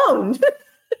stoned.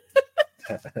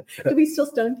 Do we still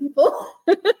stone people?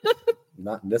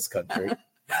 Not in this country.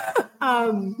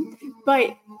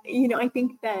 But I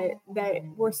think that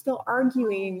we're still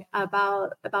arguing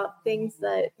about things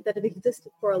that have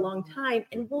existed for a long time,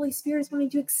 and Holy Spirit is wanting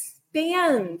to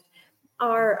expand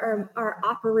our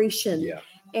operation. Yeah.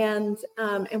 And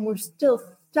we're still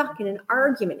stuck in an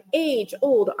argument,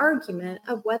 age-old argument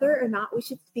of whether or not we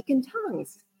should speak in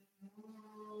tongues.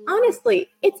 Honestly,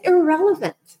 it's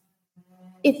irrelevant.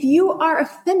 If you are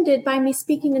offended by me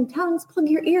speaking in tongues, plug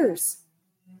your ears.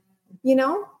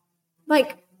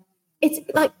 It's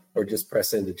like, or just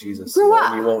press into Jesus. Grow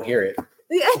up. You won't hear it.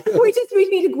 we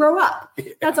need to grow up.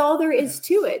 Yeah. That's all there is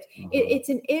to it. It's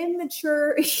an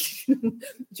immature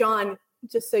John.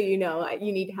 Just so you know,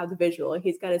 you need to have the visual.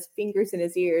 He's got his fingers in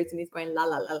his ears and he's going la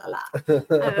la la la la. Do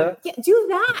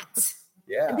that.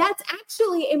 Yeah, that's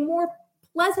actually a more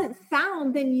pleasant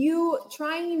sound than you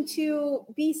trying to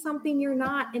be something you're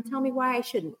not and tell me why I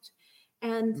shouldn't.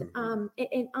 And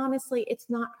and honestly, it's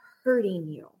not hurting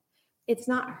you. It's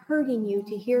not hurting you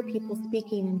to hear people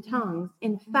speaking in tongues.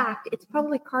 In fact, it's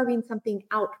probably carving something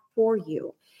out for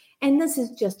you. And this is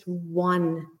just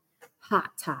one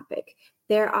hot topic.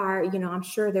 There are, I'm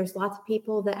sure there's lots of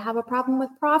people that have a problem with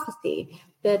prophecy,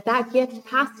 that gift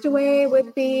passed away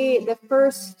with the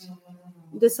first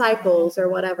disciples or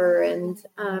whatever. And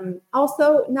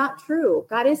also not true.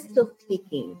 God is still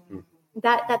speaking.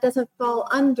 That doesn't fall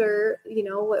under,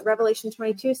 what Revelation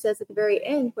 22 says at the very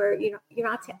end, where you're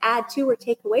not to add to or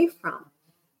take away from.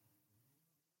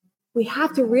 We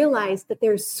have to realize that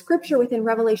there's scripture within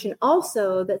Revelation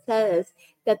also that says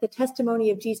that the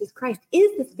testimony of Jesus Christ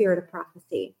is the spirit of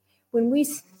prophecy. When we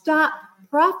stop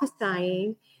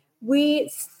prophesying, we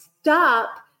stop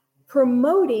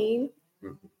promoting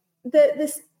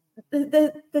the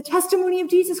testimony of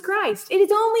Jesus Christ. It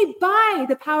is only by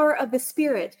the power of the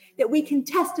Spirit that we can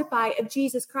testify of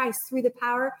Jesus Christ through the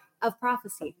power of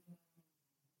prophecy.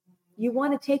 You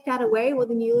want to take that away? Well,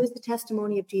 then you lose the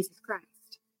testimony of Jesus Christ.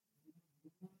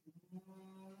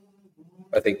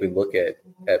 I think we look at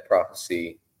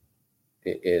prophecy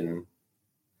in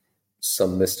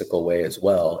some mystical way as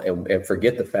well, and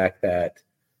forget the fact that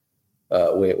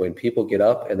when people get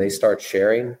up and they start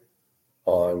sharing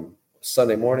on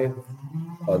Sunday morning,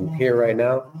 on here right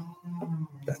now,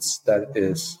 that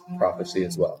is prophecy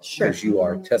as well. Sure. Because you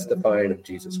are testifying of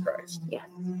Jesus Christ. Yeah.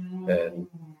 And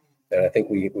I think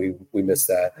we miss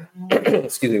that.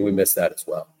 Excuse me, we miss that as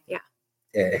well. Yeah.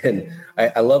 And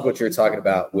I love what you're talking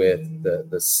about with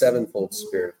the sevenfold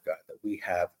Spirit of God that we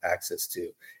have access to.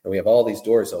 And we have all these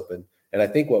doors open. And I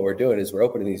think what we're doing is we're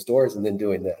opening these doors and then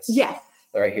doing this. Yes.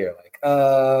 Right here. Like,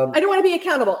 I don't want to be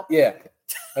accountable. Yeah.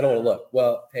 I don't want to look.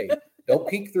 Well, hey, don't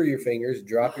peek through your fingers,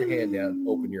 drop your hand down,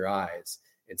 open your eyes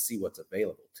and see what's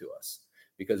available to us.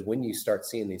 Because when you start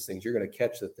seeing these things, you're going to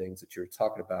catch the things that you're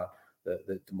talking about.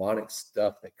 The demonic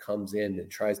stuff that comes in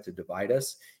and tries to divide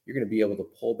us, you're going to be able to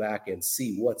pull back and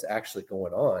see what's actually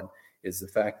going on. Is the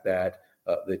fact that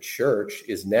the church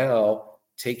is now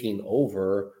taking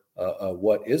over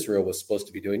what Israel was supposed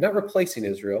to be doing, not replacing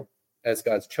Israel as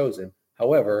God's chosen.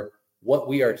 However, what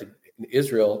we are to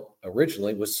Israel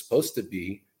originally was supposed to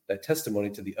be that testimony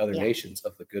to the other nations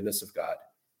of the goodness of God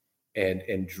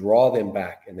and draw them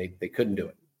back. And they couldn't do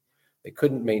it. They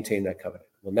couldn't maintain that covenant.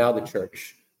 Well, now the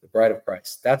church, the bride of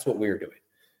Christ, that's what we're doing.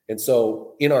 And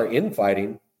so in our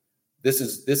infighting, this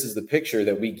is the picture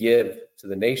that we give to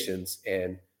the nations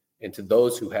and to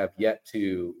those who have yet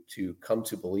to come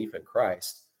to belief in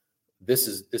Christ. This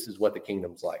is what the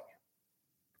kingdom's like.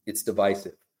 It's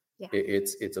divisive. Yeah.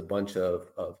 It's a bunch of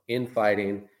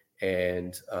infighting,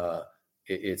 and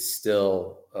it's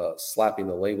still slapping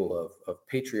the label of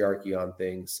patriarchy on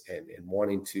things and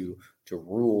wanting to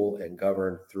rule and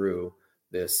govern through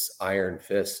this iron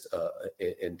fist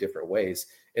in different ways.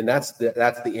 And that's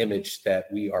the image that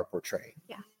we are portraying.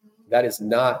 Yeah. That is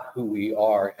not who we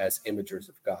are as imagers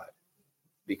of God,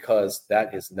 because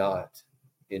that is not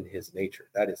in his nature.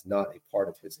 That is not a part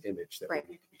of his image that right.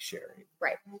 we need to be sharing.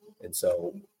 Right. And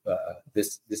so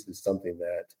this is something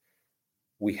that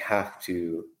we have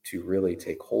to really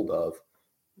take hold of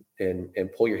and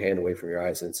pull your hand away from your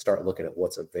eyes and start looking at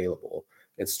what's available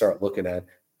and start looking at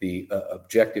the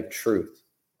objective truth.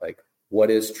 Like,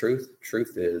 what is truth?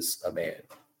 Truth is a man,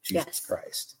 Jesus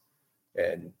Christ.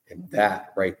 And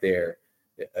that right there,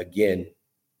 again,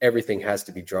 everything has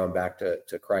to be drawn back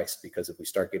to Christ, because if we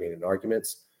start getting in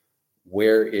arguments,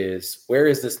 where is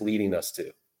this leading us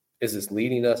to? Is this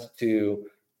leading us to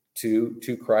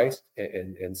Christ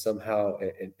and somehow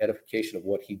an edification of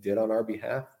what he did on our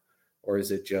behalf? Or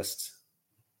is it just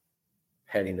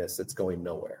pettiness that's going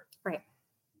nowhere? Right.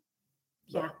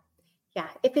 Yeah. Yeah.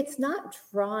 If it's not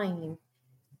drawing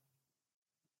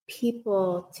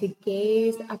people to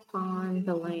gaze upon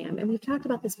the Lamb, and we've talked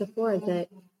about this before, that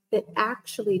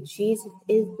actually Jesus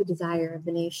is the desire of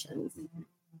the nations.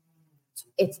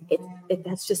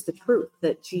 That's just the truth,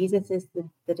 that Jesus is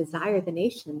the desire of the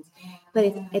nations.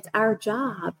 But it's our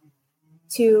job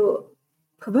to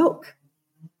provoke.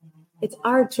 It's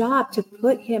our job to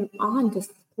put him on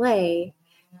display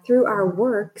through our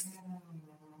works,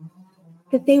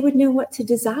 that they would know what to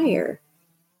desire.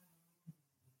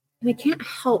 And I can't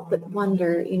help but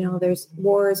wonder, there's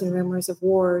wars and rumors of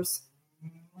wars.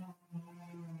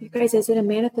 You guys, is it a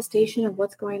manifestation of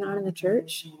what's going on in the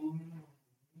church?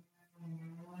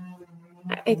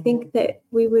 I think that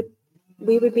we would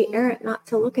be errant not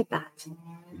to look at that.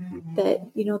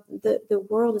 That, the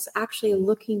world is actually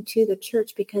looking to the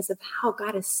church because of how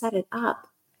God has set it up.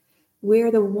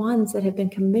 We're the ones that have been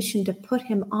commissioned to put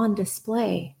him on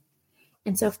display.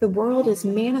 And so if the world is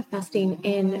manifesting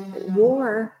in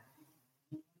war,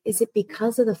 is it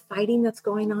because of the fighting that's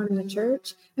going on in the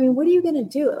church? I mean, what are you going to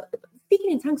do?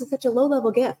 Speaking in tongues is such a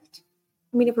low-level gift.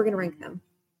 I mean, if we're going to rank them,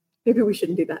 maybe we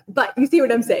shouldn't do that. But you see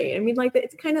what I'm saying? I mean, like,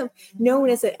 it's kind of known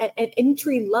as an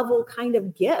entry-level kind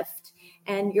of gift.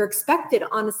 And you're expected,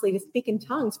 honestly, to speak in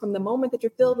tongues from the moment that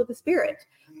you're filled with the Spirit.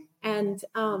 And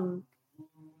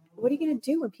what are you going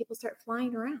to do when people start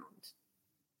flying around?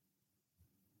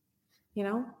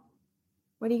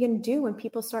 What are you going to do when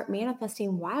people start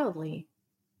manifesting wildly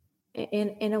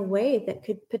in a way that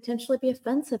could potentially be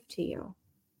offensive to you?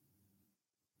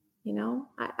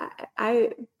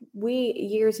 We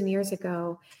years and years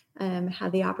ago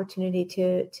had the opportunity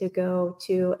to go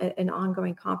to an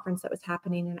ongoing conference that was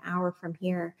happening an hour from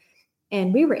here.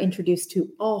 And we were introduced to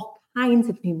all kinds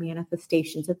of new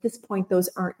manifestations. At this point, those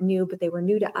aren't new, but they were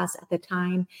new to us at the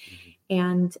time.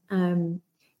 And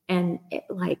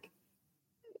like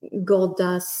gold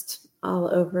dust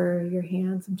all over your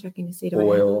hands. I'm checking to see, do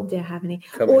I have any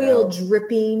oil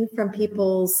dripping from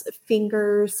people's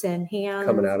fingers and hands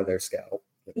coming out of their scalp?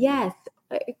 Yes.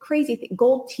 Crazy thing.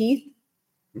 Gold teeth.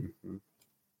 Mm-hmm.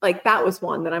 Like that was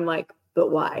one that I'm like,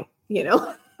 but why?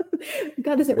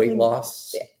 God doesn't weight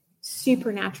loss.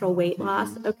 Supernatural weight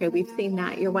loss. Okay, we've seen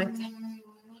that. Your wife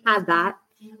had that.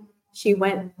 She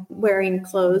went wearing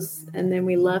clothes, and then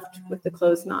we left with the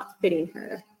clothes not fitting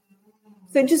her.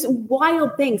 So just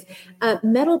wild things.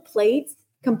 Metal plates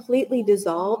completely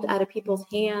dissolved out of people's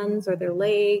hands or their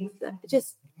legs.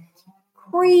 Just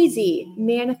crazy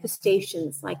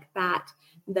manifestations like that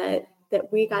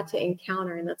we got to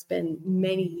encounter, and that's been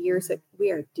many years that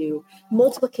we are due.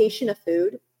 Multiplication of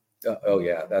food. Oh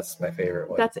yeah, that's my favorite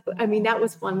one. That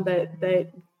was one that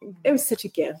it was such a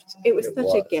gift. It was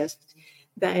a gift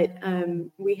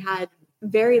that we had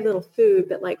very little food,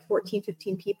 but like 14,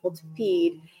 15 people to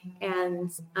feed.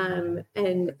 And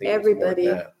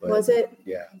everybody, was it?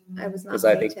 Yeah. I was not. Because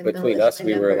I think between us,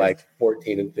 we were like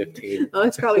 14 and 15. Oh,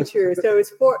 that's probably true. So it was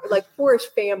four-ish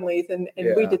families, and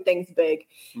we did things big.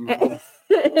 Mm-hmm.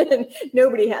 And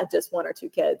nobody had just one or two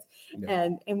kids.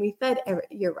 No. And we fed,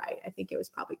 you're right. I think it was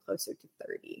probably closer to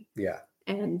 30. Yeah.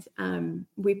 And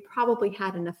we probably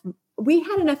had enough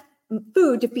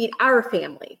food to feed our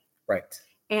family. Right.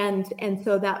 And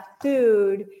so that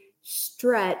food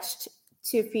stretched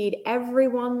to feed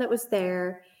everyone that was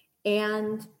there.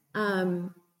 And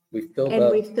we filled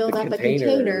up a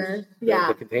container. Yeah.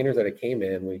 The containers that it came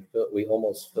in, we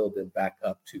almost filled it back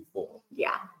up to full.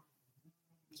 Yeah.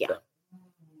 Yeah. So.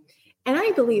 And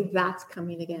I believe that's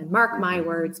coming again. Mark my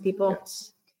words, people.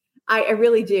 Yes. I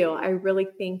really do. I really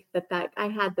think that I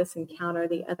had this encounter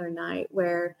the other night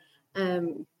where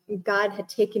God had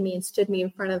taken me and stood me in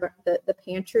front of the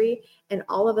pantry, and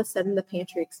all of a sudden the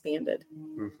pantry expanded.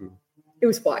 Mm-hmm. It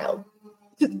was wild.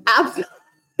 Just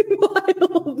absolutely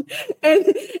wild.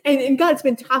 And God's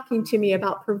been talking to me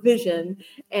about provision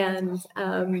and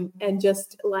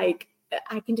just like,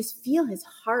 I can just feel his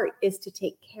heart is to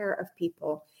take care of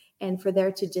people and for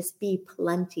there to just be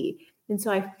plenty. And so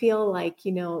I feel like,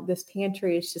 this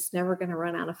pantry is just never going to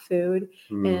run out of food.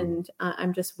 And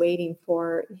I'm just waiting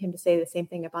for him to say the same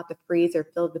thing about the freezer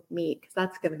filled with meat, because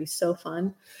that's going to be so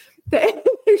fun.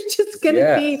 There's just going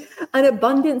to be an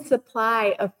abundant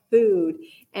supply of food.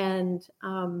 And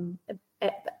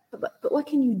but what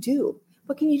can you do?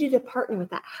 What can you do to partner with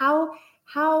that? How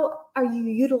are you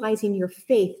utilizing your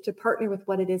faith to partner with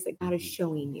what it is that God is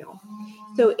showing you?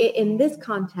 So in this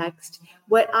context,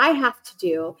 what I have to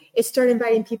do is start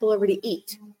inviting people over to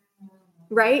eat,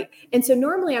 right? And so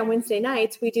normally on Wednesday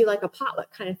nights, we do like a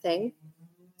potluck kind of thing.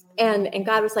 And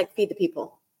God was like, feed the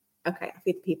people. Okay, I'll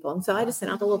feed the people. And so I just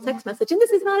sent out the little text message, and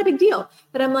this is not a big deal.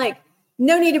 But I'm like,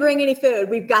 no need to bring any food.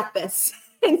 We've got this.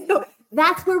 And so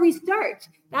that's where we start.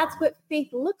 That's what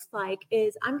faith looks like,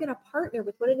 is I'm going to partner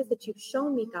with what it is that you've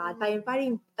shown me, God, by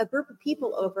inviting a group of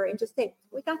people over and just say,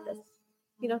 we got this.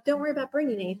 Don't worry about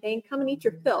bringing anything. Come and eat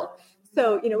your fill.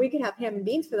 So, we could have ham and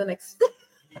beans for the next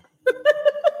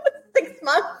 6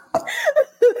 months.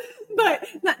 But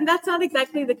that's not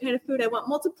exactly the kind of food I want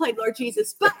multiplied, Lord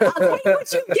Jesus. But I'll tell you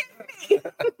what you give me.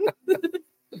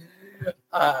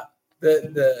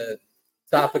 The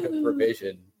topic of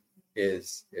provision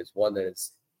is one that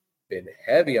has been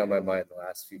heavy on my mind the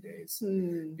last few days,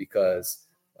 because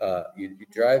you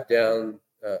drive down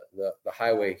the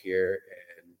highway here,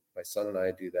 and my son and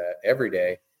I do that every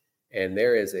day, and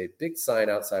there is a big sign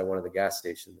outside one of the gas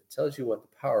stations that tells you what the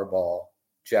Powerball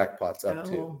jackpot's up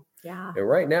to. Yeah. And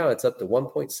right now it's up to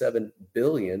 $1.7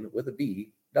 billion with a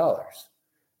B dollars.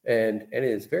 And it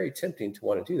is very tempting to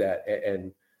want to do that.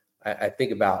 And I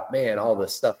think about, man, all the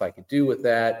stuff I could do with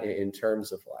that in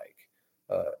terms of like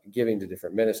giving to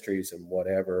different ministries and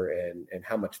whatever, and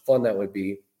how much fun that would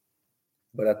be.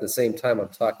 But at the same time, I'm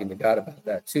talking to God about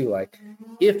that too. Like,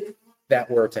 if that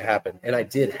were to happen and I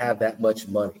did have that much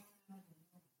money,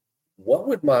 what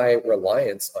would my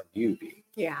reliance on you be?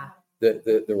 Yeah.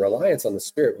 The reliance on the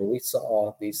Spirit, when we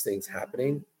saw these things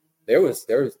happening, there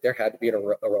had to be a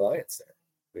reliance there.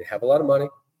 We have a lot of money,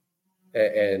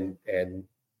 and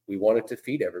we wanted to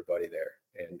feed everybody there.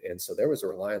 And so there was a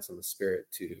reliance on the Spirit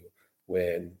to,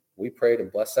 when we prayed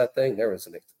and blessed that thing, there was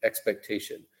an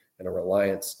expectation and a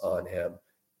reliance on him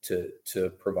to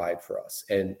provide for us.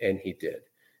 And he did.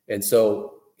 And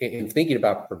so in thinking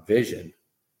about provision,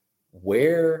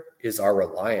 where is our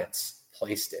reliance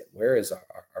placed in? Where is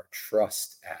our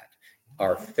trust at?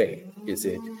 Our faith? Is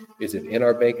it in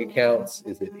our bank accounts?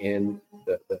 Is it in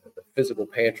the physical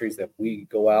pantries that we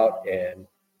go out and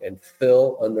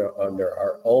fill under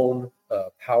our own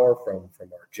power from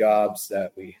our jobs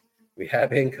that we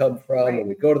have income from, right, and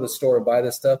we go to the store and buy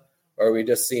this stuff? Or are we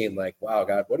just seeing like, wow,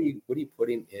 God, what are you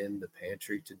putting in the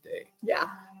pantry today? Yeah.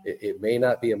 It may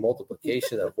not be a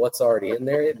multiplication of what's already in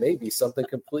there. It may be something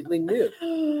completely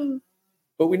new.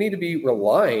 But we need to be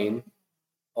relying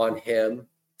on him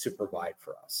to provide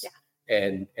for us.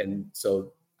 Yeah. And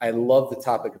so I love the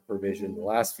topic of provision. The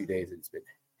last few days, it's been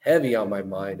heavy on my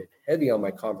mind and heavy on my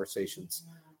conversations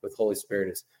with Holy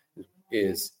Spirit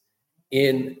is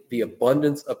in the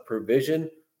abundance of provision,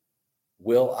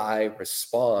 will I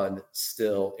respond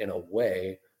still in a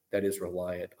way that is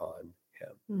reliant on him?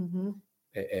 Mm-hmm.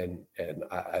 And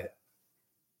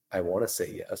I want to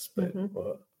say yes, but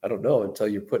I don't know until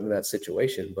you're put in that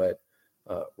situation. But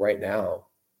right now,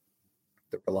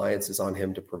 the reliance is on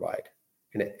him to provide.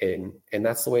 And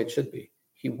that's the way it should be.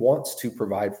 He wants to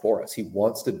provide for us. He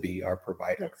wants to be our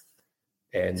provider. Yes.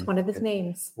 And it's one of his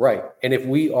names. Right. And if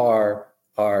we are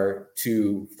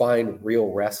to find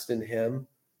real rest in him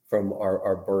from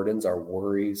our burdens, our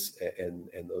worries, and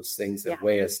those things that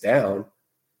weigh us down,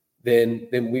 then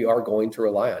we are going to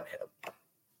rely on him.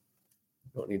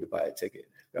 You don't need to buy a ticket.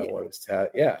 God wants to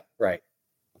right.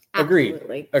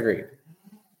 Absolutely. Agreed.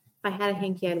 If I had a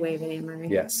hanky, I'd wave it, Anne-Marie.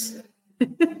 Yes.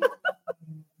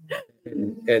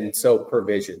 and so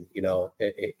provision,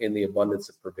 in the abundance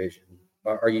of provision,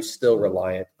 are you still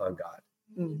reliant on God?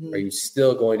 Mm-hmm. Are you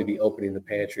still going to be opening the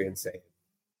pantry and saying,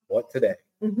 what today?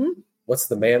 Mm-hmm. What's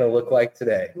the manna look like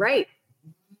today? Right.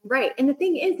 And the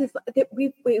thing is that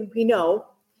we know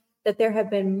that there have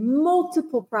been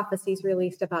multiple prophecies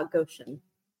released about Goshen.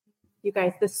 You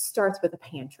guys, this starts with a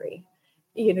pantry.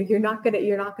 You're not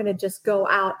gonna just go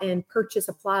out and purchase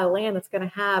a plot of land that's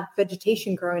gonna have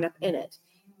vegetation growing up in it.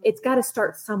 It's got to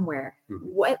start somewhere.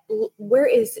 Mm-hmm. Where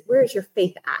is your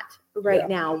faith at right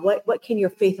now? What can your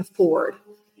faith afford?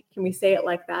 Can we say it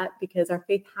like that? Because our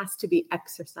faith has to be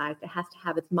exercised. It has to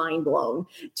have its mind blown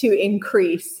to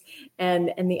increase. And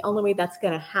the only way that's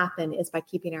going to happen is by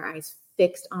keeping our eyes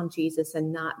fixed on Jesus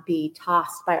and not be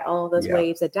tossed by all of those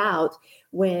waves of doubt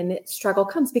when struggle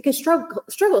comes, because struggle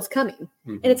is coming.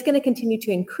 Mm-hmm. And it's going to continue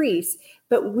to increase,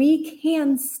 but we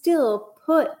can still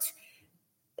put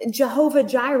Jehovah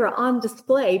Jireh on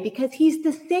display because he's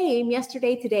the same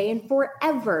yesterday, today, and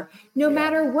forever. No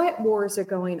matter what wars are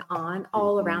going on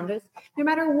all around us, no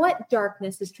matter what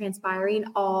darkness is transpiring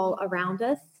all around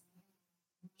us,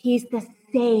 he's the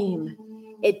same.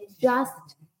 It just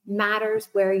matters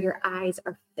where your eyes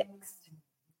are fixed.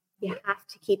 You have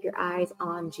to keep your eyes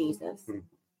on Jesus.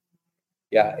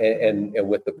 Yeah, and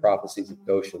with the prophecies of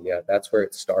Goshen, that's where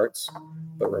it starts.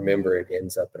 But remember, it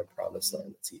ends up in a promised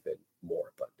land that's even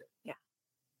more abundant. Yeah,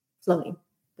 flowing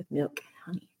with milk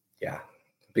and honey. Yeah,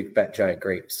 big fat giant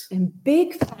grapes. And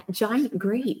big fat giant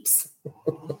grapes.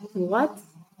 What?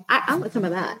 I want some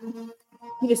of that.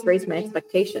 You just raised my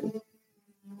expectation.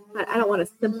 I don't want a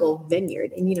simple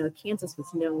vineyard. And Kansas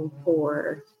was known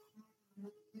for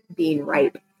being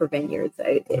ripe for vineyards.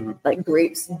 Like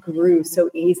grapes grew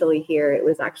so easily here. It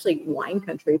was actually wine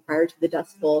country prior to the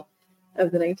Dust Bowl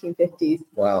of the 1950s.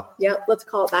 Wow. Yep. Let's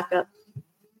call it back up.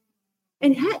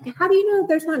 And how do you know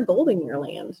there's not gold in your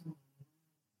land?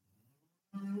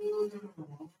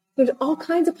 There's all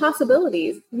kinds of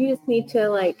possibilities. You just need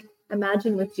to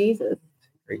imagine with Jesus.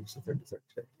 Grapes with their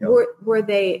dessert. Were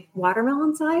they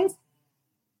watermelon size,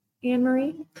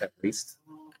 Anne-Marie? At least.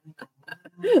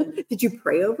 Did you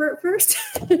pray over it first?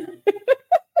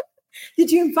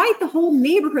 Did you invite the whole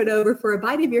neighborhood over for a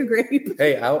bite of your grape?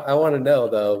 Hey, I want to know,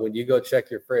 though, when you go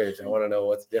check your fridge, I want to know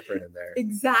what's different in there.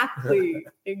 Exactly.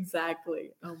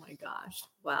 Oh, my gosh.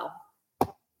 Wow.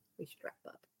 We should wrap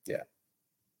up. Yeah.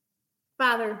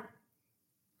 Father,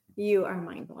 you are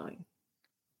mind-blowing.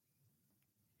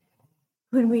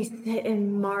 When we sit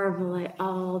and marvel at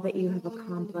all that you have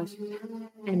accomplished,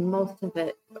 and most of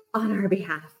it on our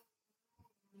behalf,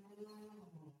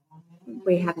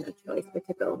 we have no choice but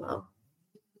to go low.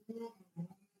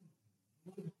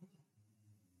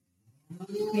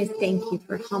 I thank you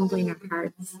for humbling our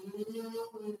hearts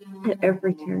at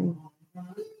every turn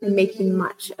and making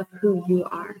much of who you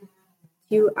are.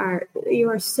 You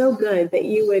are so good that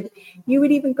you would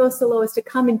even go so low as to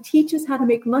come and teach us how to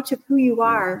make much of who you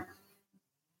are.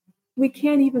 We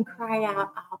can't even cry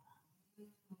out.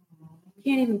 We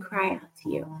can't even cry out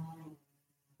to you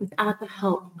without the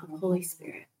help of Holy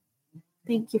Spirit.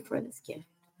 Thank you for this gift,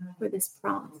 for this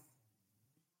promise.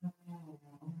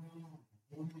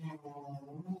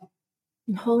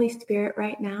 And Holy Spirit,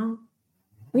 right now,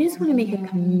 we just want to make a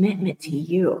commitment to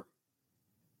you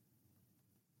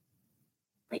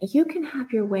that you can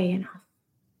have your way in us.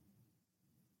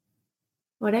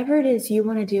 Whatever it is you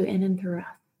want to do in and through us,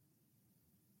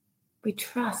 we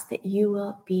trust that you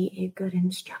will be a good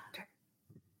instructor.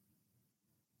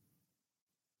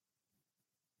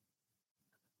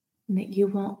 And that you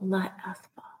won't let us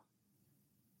fall.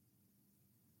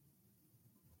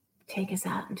 Take us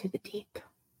out into the deep.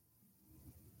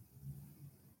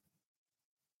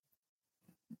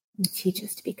 And teach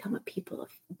us to become a people of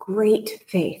great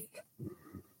faith.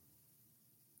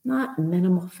 Not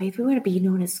minimal faith. We want to be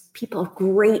known as people of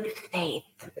great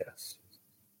faith. Yes.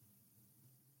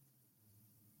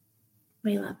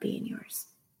 May love be in yours.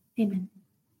 Amen.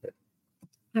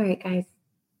 All right, guys.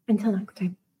 Until next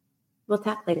time. We'll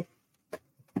talk later.